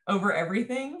over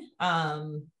everything.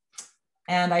 And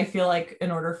I feel like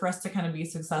in order for us to kind of be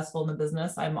successful in the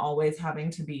business, I'm always having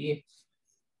to be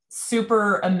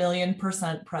super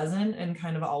 1,000,000% present and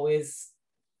kind of always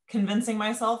convincing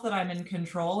myself that I'm in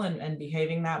control and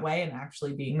behaving that way and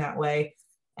actually being that way.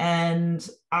 And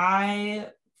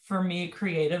for me,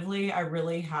 creatively, I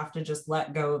really have to just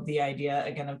let go of the idea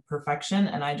again of perfection,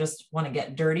 and I just want to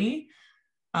get dirty.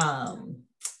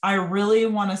 I really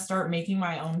want to start making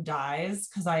my own dyes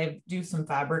because I do some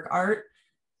fabric art.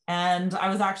 And I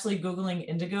was actually Googling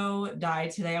indigo dye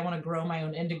today. I want to grow my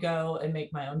own indigo and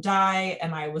make my own dye.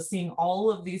 And I was seeing all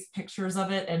of these pictures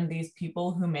of it. And these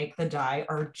people who make the dye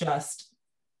are just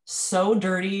so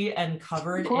dirty and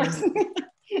covered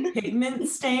in pigment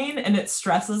stain. And it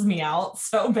stresses me out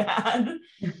so bad.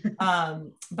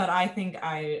 But I think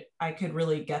I could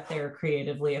really get there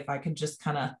creatively if I could just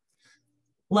kind of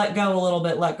let go a little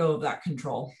bit, let go of that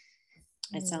control.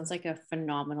 It sounds like a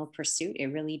phenomenal pursuit. It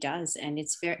really does. And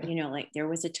it's very, like there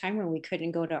was a time when we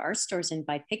couldn't go to art stores and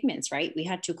buy pigments, right? We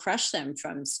had to crush them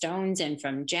from stones and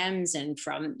from gems and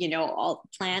from, all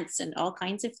plants and all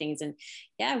kinds of things. And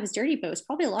yeah, it was dirty, but it was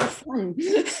probably a lot of fun.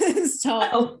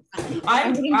 So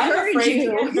I'm afraid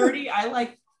to get dirty. I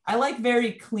like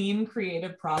very clean,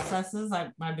 creative processes.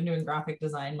 I've been doing graphic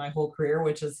design my whole career,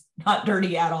 which is not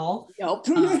dirty at all. Nope.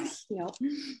 Nope.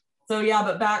 So yeah,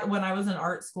 but back when I was in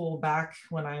art school, back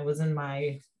when I was in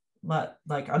my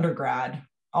undergrad,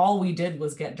 all we did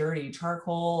was get dirty,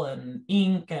 charcoal and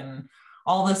ink and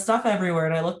all this stuff everywhere.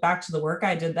 And I look back to the work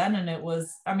I did then, and it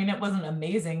wasn't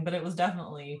amazing, but it was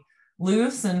definitely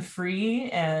loose and free.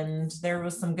 And there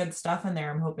was some good stuff in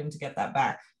there. I'm hoping to get that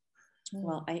back.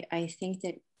 Well, I think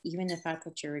that even the fact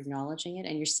that you're acknowledging it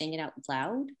and you're saying it out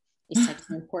loud is such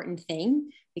an important thing,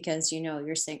 because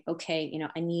you're saying, okay,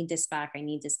 I need this back. I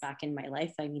need this back in my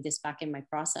life. I need this back in my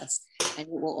process. And it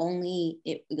will only,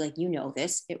 it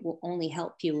will only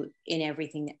help you in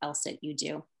everything else that you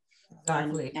do.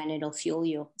 Exactly. And it'll fuel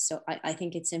you. So I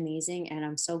think it's amazing. And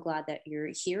I'm so glad that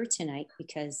you're here tonight,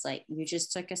 because you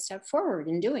just took a step forward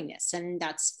in doing this, and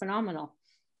that's phenomenal.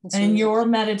 And your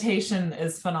meditation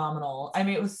is phenomenal. I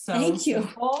mean, it was so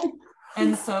simple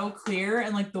and so clear,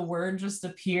 and the word just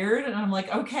appeared, and I'm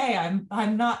like, okay,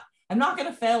 I'm not going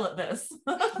to fail at this.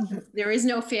 There is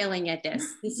no failing at this.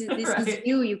 This right. is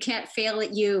you. You can't fail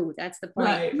at you. That's the point.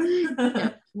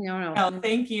 Right. No.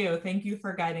 Thank you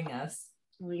for guiding us.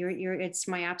 Well, it's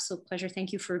my absolute pleasure.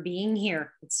 Thank you for being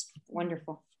here. It's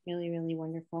wonderful. Really, really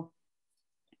wonderful.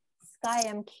 Sky,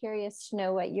 I'm curious to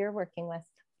know what you're working with.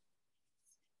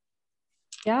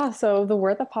 Yeah, so the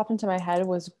word that popped into my head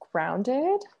was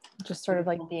grounded, just sort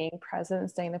of being present,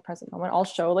 staying in the present moment. I'll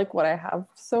show what I have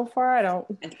so far. I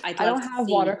don't have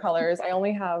watercolors. I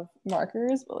only have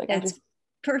markers, but that's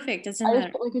perfect. Isn't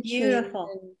that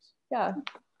beautiful? Yeah.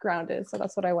 grounded. So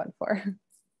that's what I went for.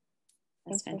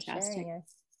 That's fantastic.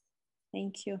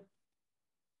 Thank you.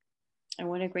 And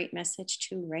what a great message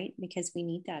too, right? Because we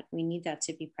need that. We need that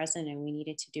to be present, and we need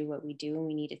it to do what we do, and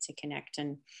we need it to connect.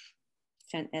 And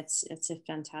it's a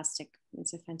fantastic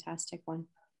one.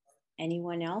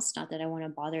 Anyone else? Not that I want to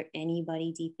bother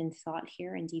anybody deep in thought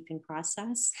here and deep in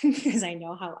process, because I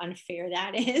know how unfair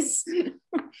that is.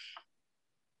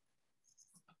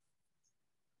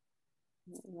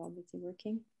 We're all busy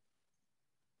working.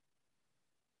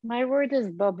 My word is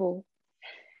bubble.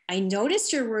 I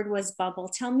noticed your word was bubble.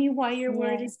 Tell me why your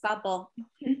word is bubble.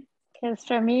 Because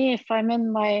for me, if I'm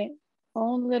in my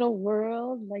own little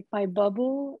world, like my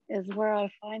bubble is where I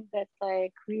find that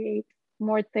I create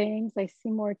more things. I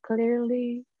see more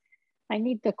clearly. I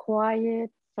need the quiet.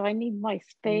 So I need my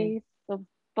space. So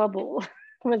bubble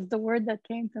was the word that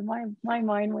came to my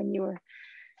mind when you were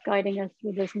guiding us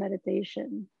through this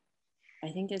meditation. I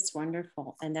think it's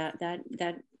wonderful. And that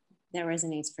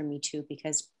resonates for me too,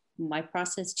 because my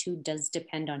process too does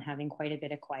depend on having quite a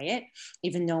bit of quiet,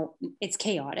 even though it's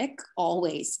chaotic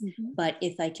always. But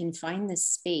if I can find the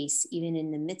space, even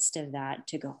in the midst of that,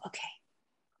 to go, okay,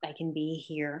 I can be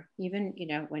here, even,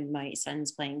 when my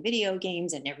son's playing video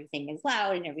games and everything is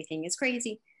loud and everything is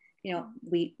crazy,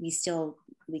 we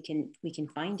can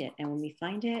find it. And when we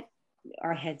find it,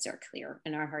 our heads are clear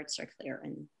and our hearts are clear,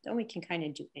 and then we can kind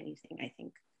of do anything, I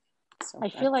think. So I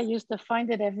feel I used to find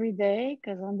it every day,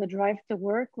 because on the drive to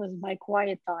work was my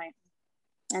quiet time,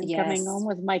 and coming home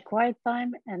was my quiet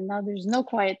time, and now there's no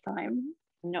quiet time.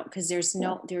 No, because there's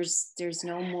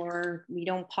no more, we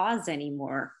don't pause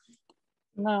anymore.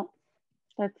 No,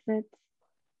 that's it.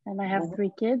 And I have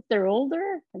 3 kids, they're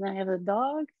older, and I have a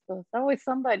dog, so it's always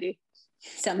somebody.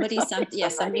 Somebody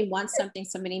wants something,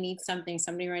 somebody needs something,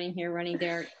 somebody running here, running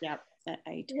there. Yeah,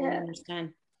 I totally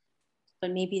understand.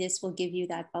 But maybe this will give you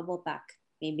that bubble back.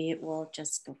 Maybe it will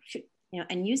just go,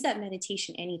 and use that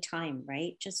meditation anytime,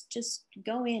 right? Just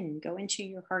go into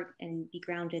your heart and be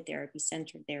grounded there, be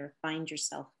centered there, find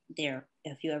yourself there.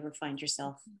 If you ever find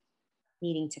yourself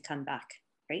needing to come back,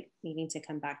 right? Needing to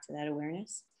come back to that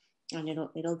awareness, and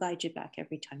it'll guide you back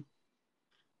every time.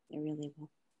 It really will.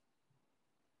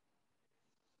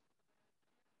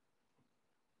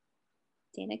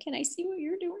 Dana, can I see what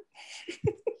you're doing?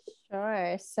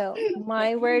 Sure. So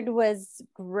my word was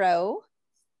grow.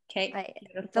 Okay.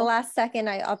 The last second,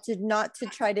 I opted not to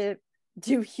try to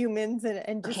do humans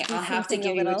and just I'll have to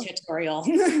give you a tutorial.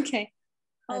 Okay.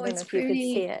 I don't know if you could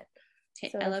see it.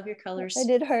 Okay. So I love your colors. I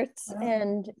did hearts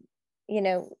and,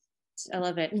 I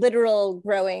love it. Literal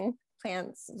growing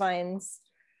plants, vines.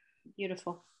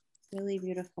 Beautiful. Really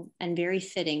beautiful and very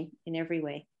fitting in every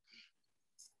way.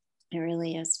 It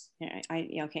really is.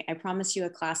 Okay. I promise you a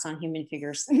class on human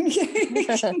figures.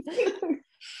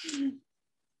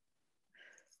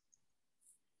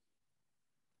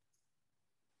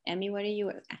 Emmy, what are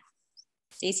you?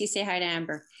 Stacey, say hi to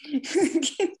Amber.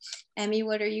 Emmy,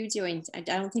 what are you doing? I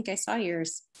don't think I saw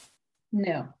yours.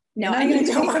 No, I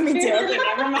don't want me to. Okay,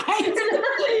 never mind.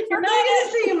 You're not going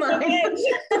to see mine.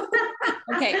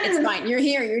 Okay, it's fine. You're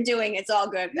here. You're doing. It's all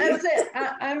good. That's it.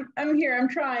 I'm here. I'm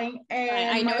trying. And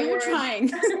I know you're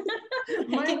trying.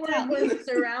 My word was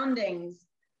surroundings.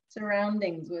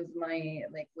 Surroundings was my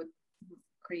what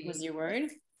create. Was your word?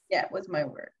 Yeah, it was my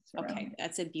word. Okay,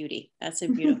 that's a beauty. That's a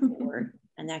beautiful word,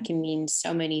 and that can mean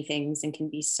so many things and can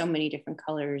be so many different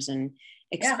colors and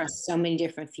express so many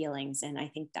different feelings. And I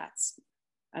think that's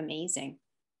amazing,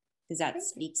 because that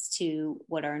speaks to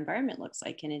what our environment looks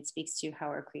like, and it speaks to how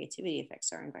our creativity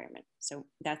affects our environment. So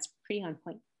that's pretty on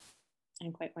point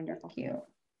and quite wonderful. Thank you.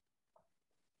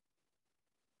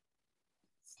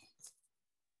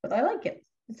 But I like it.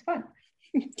 It's fun.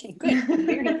 Okay, good. I'm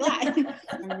very glad.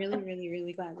 I'm really, really,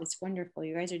 really glad. It's wonderful.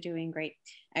 You guys are doing great.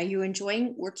 Are you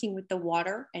enjoying working with the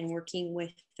water and working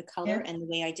with the color and the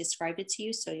way I described it to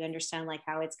you? So you understand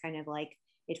how it's kind of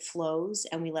it flows,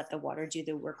 and we let the water do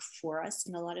the work for us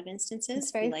in a lot of instances.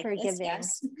 It's very forgiving.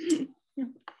 Yes.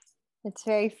 It's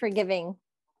very forgiving.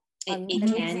 I'm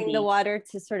using the water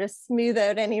to sort of smooth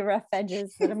out any rough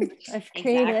edges that I've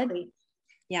created. Exactly.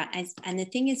 Yeah. And the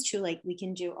thing is too, we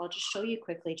can do, I'll just show you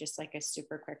quickly, just a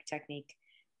super quick technique.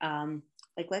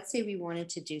 Let's say we wanted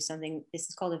to do something, this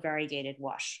is called a variegated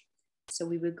wash. So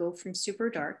we would go from super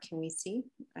dark. Can we see?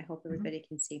 I hope everybody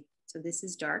can see. So this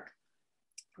is dark.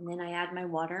 And then I add my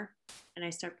water and I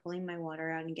start pulling my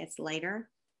water out, and it gets lighter,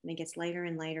 and it gets lighter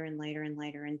and lighter and lighter and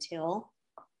lighter until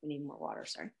we need more water,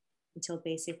 until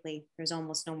basically there's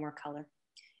almost no more color.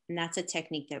 And that's a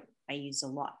technique that I use a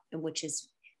lot, which is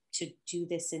to do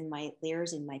this in my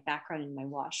layers, in my background, in my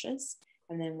washes.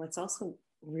 And then what's also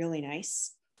really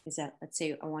nice is that, let's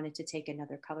say I wanted to take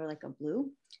another color like a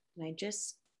blue, and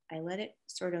I let it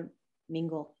sort of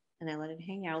mingle, and I let it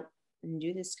hang out and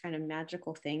do this kind of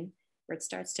magical thing where it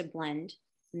starts to blend.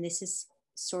 And this is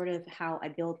sort of how I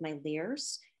build my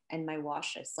layers and my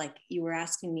washes. Like you were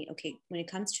asking me, okay, when it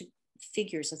comes to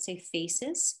figures, let's say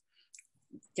faces,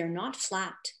 they're not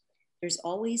flat. There's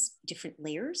always different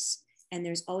layers, and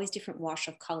there's always different wash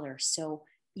of color. So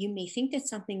you may think that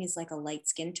something is like a light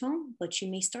skin tone, but you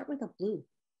may start with a blue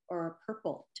or a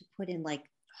purple to put in like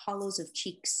hollows of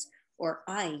cheeks or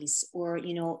eyes, or,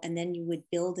 you know, and then you would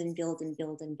build and build and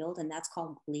build and build. And that's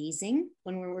called glazing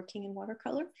when we're working in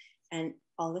watercolor. And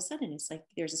all of a sudden it's like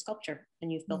there's a sculpture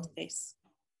and you've built a face.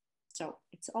 So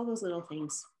it's all those little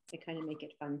things that kind of make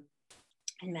it fun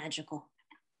and magical.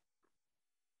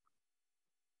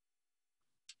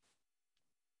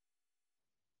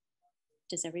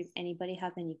 Does anybody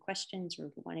have any questions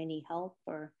or want any help,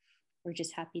 or we're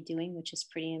just happy doing, which is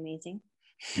pretty amazing.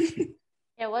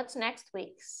 Yeah, what's next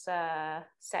week's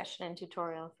session and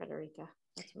tutorial, Frederika?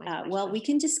 Well, we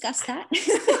can discuss that.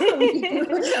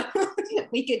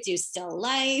 We could do still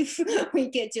life. We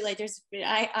could do like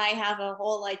I have a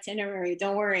whole itinerary.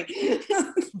 Don't worry.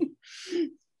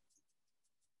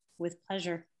 With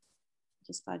pleasure.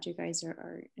 Just glad you guys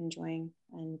are enjoying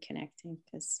and connecting,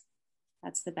 because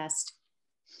that's the best.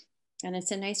 And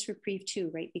it's a nice reprieve too,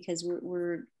 right? Because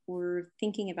we're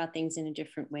thinking about things in a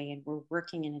different way, and we're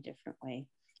working in a different way,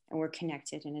 and we're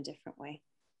connected in a different way.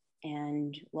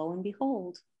 And lo and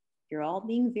behold, you're all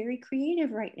being very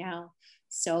creative right now.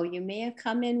 So you may have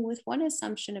come in with one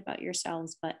assumption about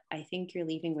yourselves, but I think you're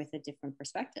leaving with a different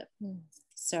perspective.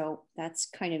 So that's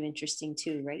kind of interesting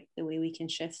too, right? The way we can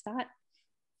shift that.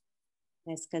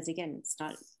 That's because, again, it's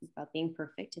not about being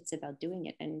perfect. It's about doing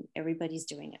it, and everybody's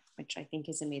doing it, which I think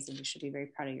is amazing. You should be very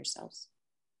proud of yourselves.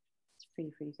 It's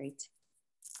pretty great.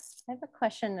 I have a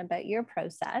question about your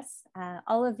process.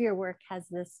 All of your work has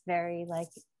this very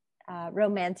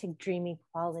romantic, dreamy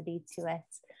quality to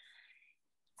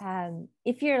it.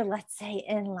 If you're, let's say,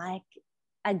 in like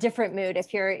a different mood,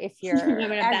 if you're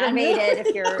aggravated,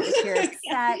 if you're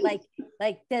upset, like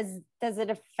does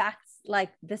it affect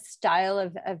like the style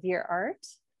of your art?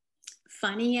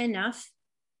 Funny enough,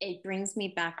 it brings me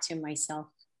back to myself.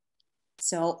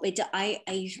 So I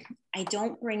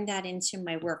don't bring that into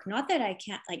my work. Not that I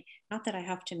can't, not that I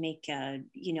have to make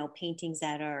paintings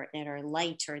that are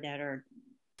light, or that are,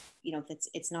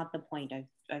 it's not the point.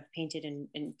 I've painted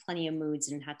in plenty of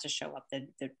moods and had to show up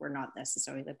that were not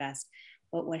necessarily the best.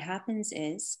 But what happens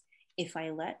is, if I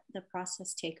let the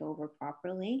process take over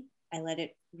properly, I let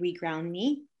it reground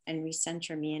me and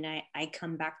recenter me, and I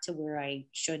come back to where I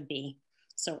should be.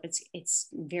 So it's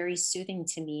very soothing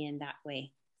to me in that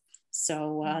way.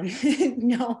 So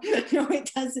no,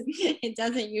 it doesn't. It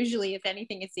doesn't usually. If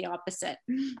anything, it's the opposite.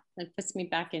 It puts me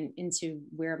back into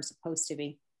where I'm supposed to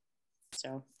be.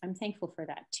 So I'm thankful for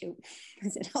that too,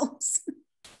 because it helps.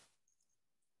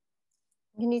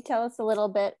 Can you tell us a little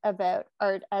bit about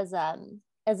art as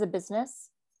a business?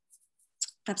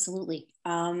 Absolutely.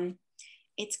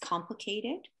 It's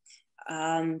complicated.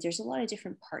 There's a lot of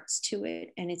different parts to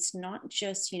it, and it's not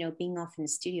just being off in the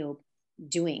studio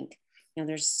doing.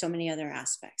 There's so many other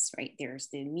aspects, right? There's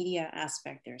the media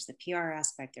aspect, there's the PR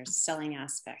aspect, there's the selling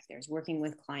aspect, there's working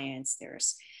with clients,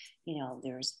 there's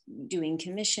doing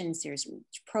commissions, there's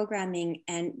programming.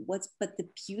 But the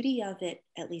beauty of it,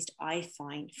 at least I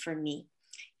find for me,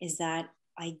 is that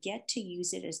I get to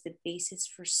use it as the basis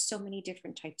for so many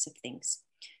different types of things.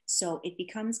 So it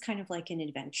becomes kind of like an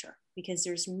adventure, because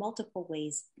there's multiple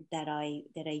ways that I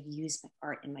use my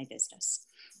art in my business.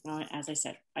 As I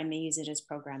said, I may use it as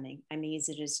programming. I may use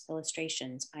it as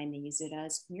illustrations. I may use it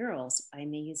as murals. I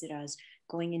may use it as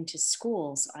going into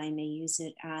schools. I may use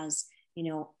it as,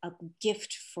 a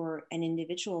gift for an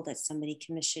individual that somebody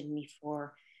commissioned me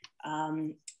for.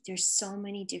 There's so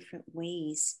many different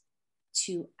ways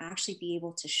to actually be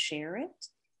able to share it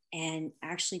and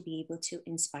actually be able to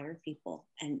inspire people,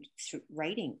 and through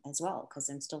writing as well, because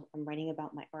I'm writing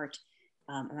about my art.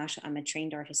 I'm a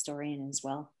trained art historian as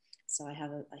well. So I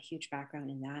have a huge background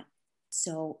in that.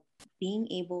 So being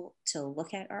able to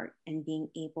look at art and being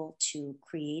able to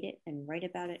create it and write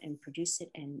about it and produce it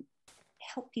and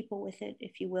help people with it,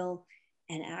 if you will,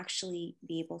 and actually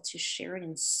be able to share it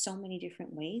in so many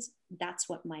different ways, that's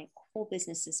what my whole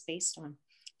business is based on.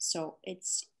 So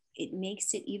it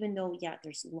makes it, even though,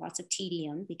 there's lots of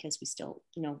tedium, because we still,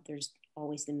 there's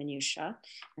always the minutia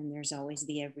and there's always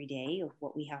the everyday of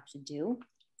what we have to do.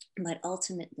 But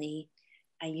ultimately,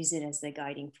 I use it as the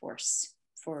guiding force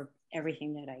for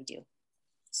everything that I do.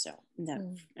 So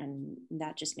and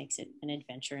that just makes it an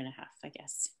adventure and a half, I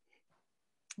guess.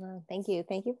 Well, thank you.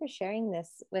 Thank you for sharing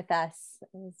this with us.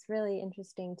 It's really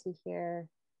interesting to hear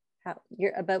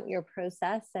about your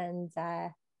process, and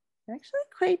I'm actually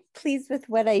quite pleased with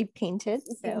what I painted.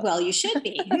 So. Well, you should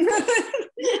be.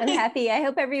 I'm happy. I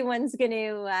hope everyone's going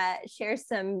to share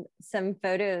some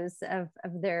photos of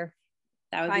their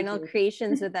final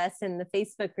creations with us in the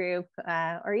Facebook group,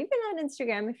 or even on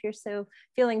Instagram if you're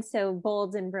feeling so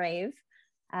bold and brave.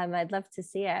 I'd love to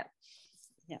see it.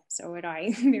 Yeah, so would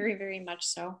I. Very, very much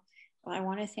so. Well, I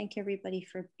want to thank everybody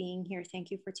for being here.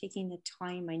 Thank you for taking the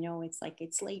time. I know it's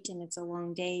late and it's a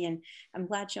long day, and I'm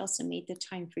glad you also made the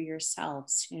time for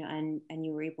yourselves, and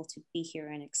you were able to be here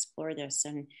and explore this.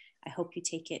 And I hope you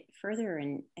take it further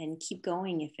and keep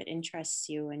going if it interests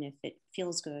you and if it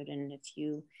feels good, and if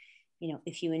you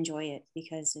enjoy it,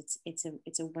 because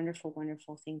it's a wonderful,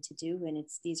 wonderful thing to do. And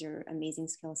these are amazing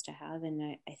skills to have.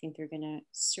 And I think they're going to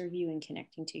serve you in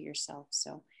connecting to yourself.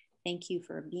 So thank you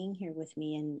for being here with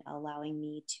me and allowing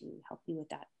me to help you with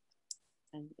that.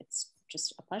 And it's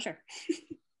just a pleasure.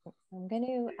 I'm going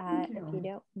to, if you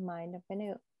don't mind, I'm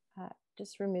going to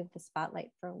just remove the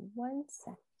spotlight for 1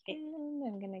 second. Okay.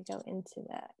 I'm going to go into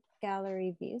the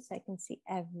gallery view so I can see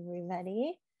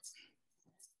everybody.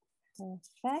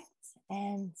 Perfect.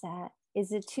 And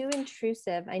is it too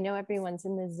intrusive? I know everyone's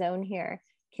in the zone here.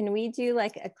 Can we do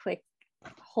like a quick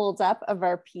hold up of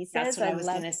our pieces? That's what I was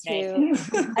going to say.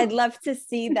 I'd love to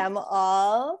see them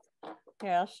all.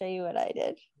 Here, I'll show you what I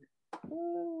did.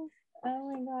 Ooh,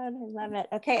 oh my God, I love it.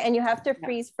 Okay, and you have to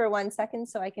freeze for 1 second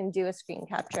so I can do a screen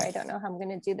capture. I don't know how I'm going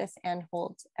to do this and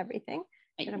hold everything,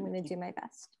 but I'm going to do my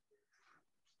best.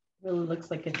 Really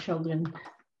looks like a children.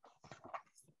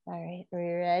 All right, are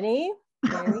we ready?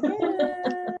 Here we go.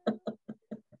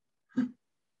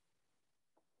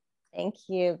 Thank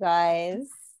you, guys.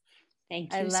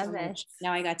 Thank you. I love so it. Much.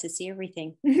 Now I got to see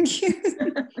everything.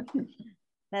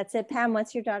 That's it. Pam,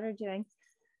 what's your daughter doing?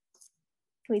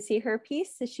 Can we see her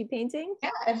piece? Is she painting?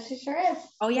 Yeah, she sure is.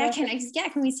 Oh yeah, can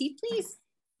we see, please?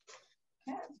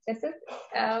 Yeah, this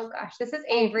is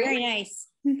Avery. Very nice.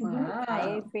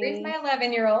 Wow. Avery's my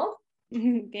 11-year-old.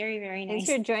 Very, very nice.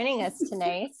 Thanks for joining us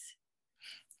tonight.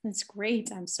 That's great.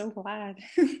 I'm so glad.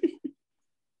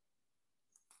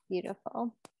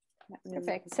 Beautiful.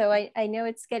 Perfect. So I know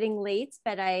it's getting late,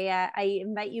 but I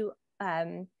invite you,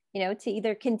 to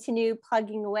either continue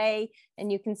plugging away, and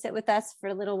you can sit with us for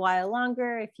a little while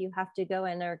longer if you have to go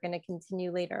and are going to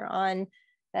continue later on.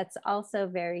 That's also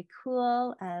very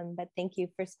cool. But thank you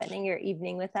for spending your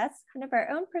evening with us, kind of our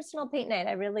own personal paint night.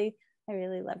 I really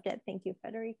loved it. Thank you,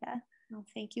 Frederika. Well,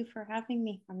 thank you for having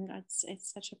me.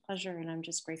 It's such a pleasure, and I'm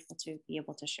just grateful to be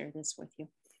able to share this with you.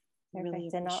 Perfect. Really,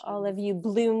 and all of you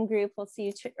Bloom group, we'll see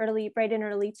you bright and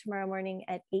early tomorrow morning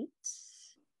at 8.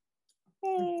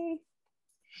 Yay.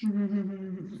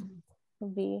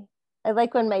 I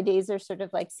like when my days are sort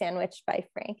of like sandwiched by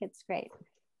Frank. It's great.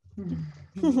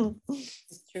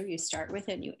 It's true. You start with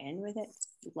it, you end with it.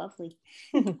 It's lovely.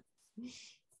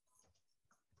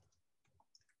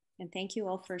 And thank you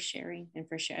all for sharing and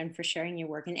for sharing your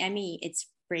work. And Emmy, it's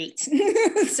great.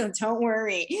 So don't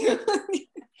worry.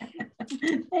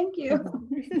 Thank you.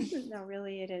 No,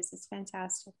 really, it is. It's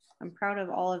fantastic. I'm proud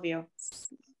of all of you.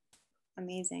 It's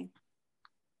amazing.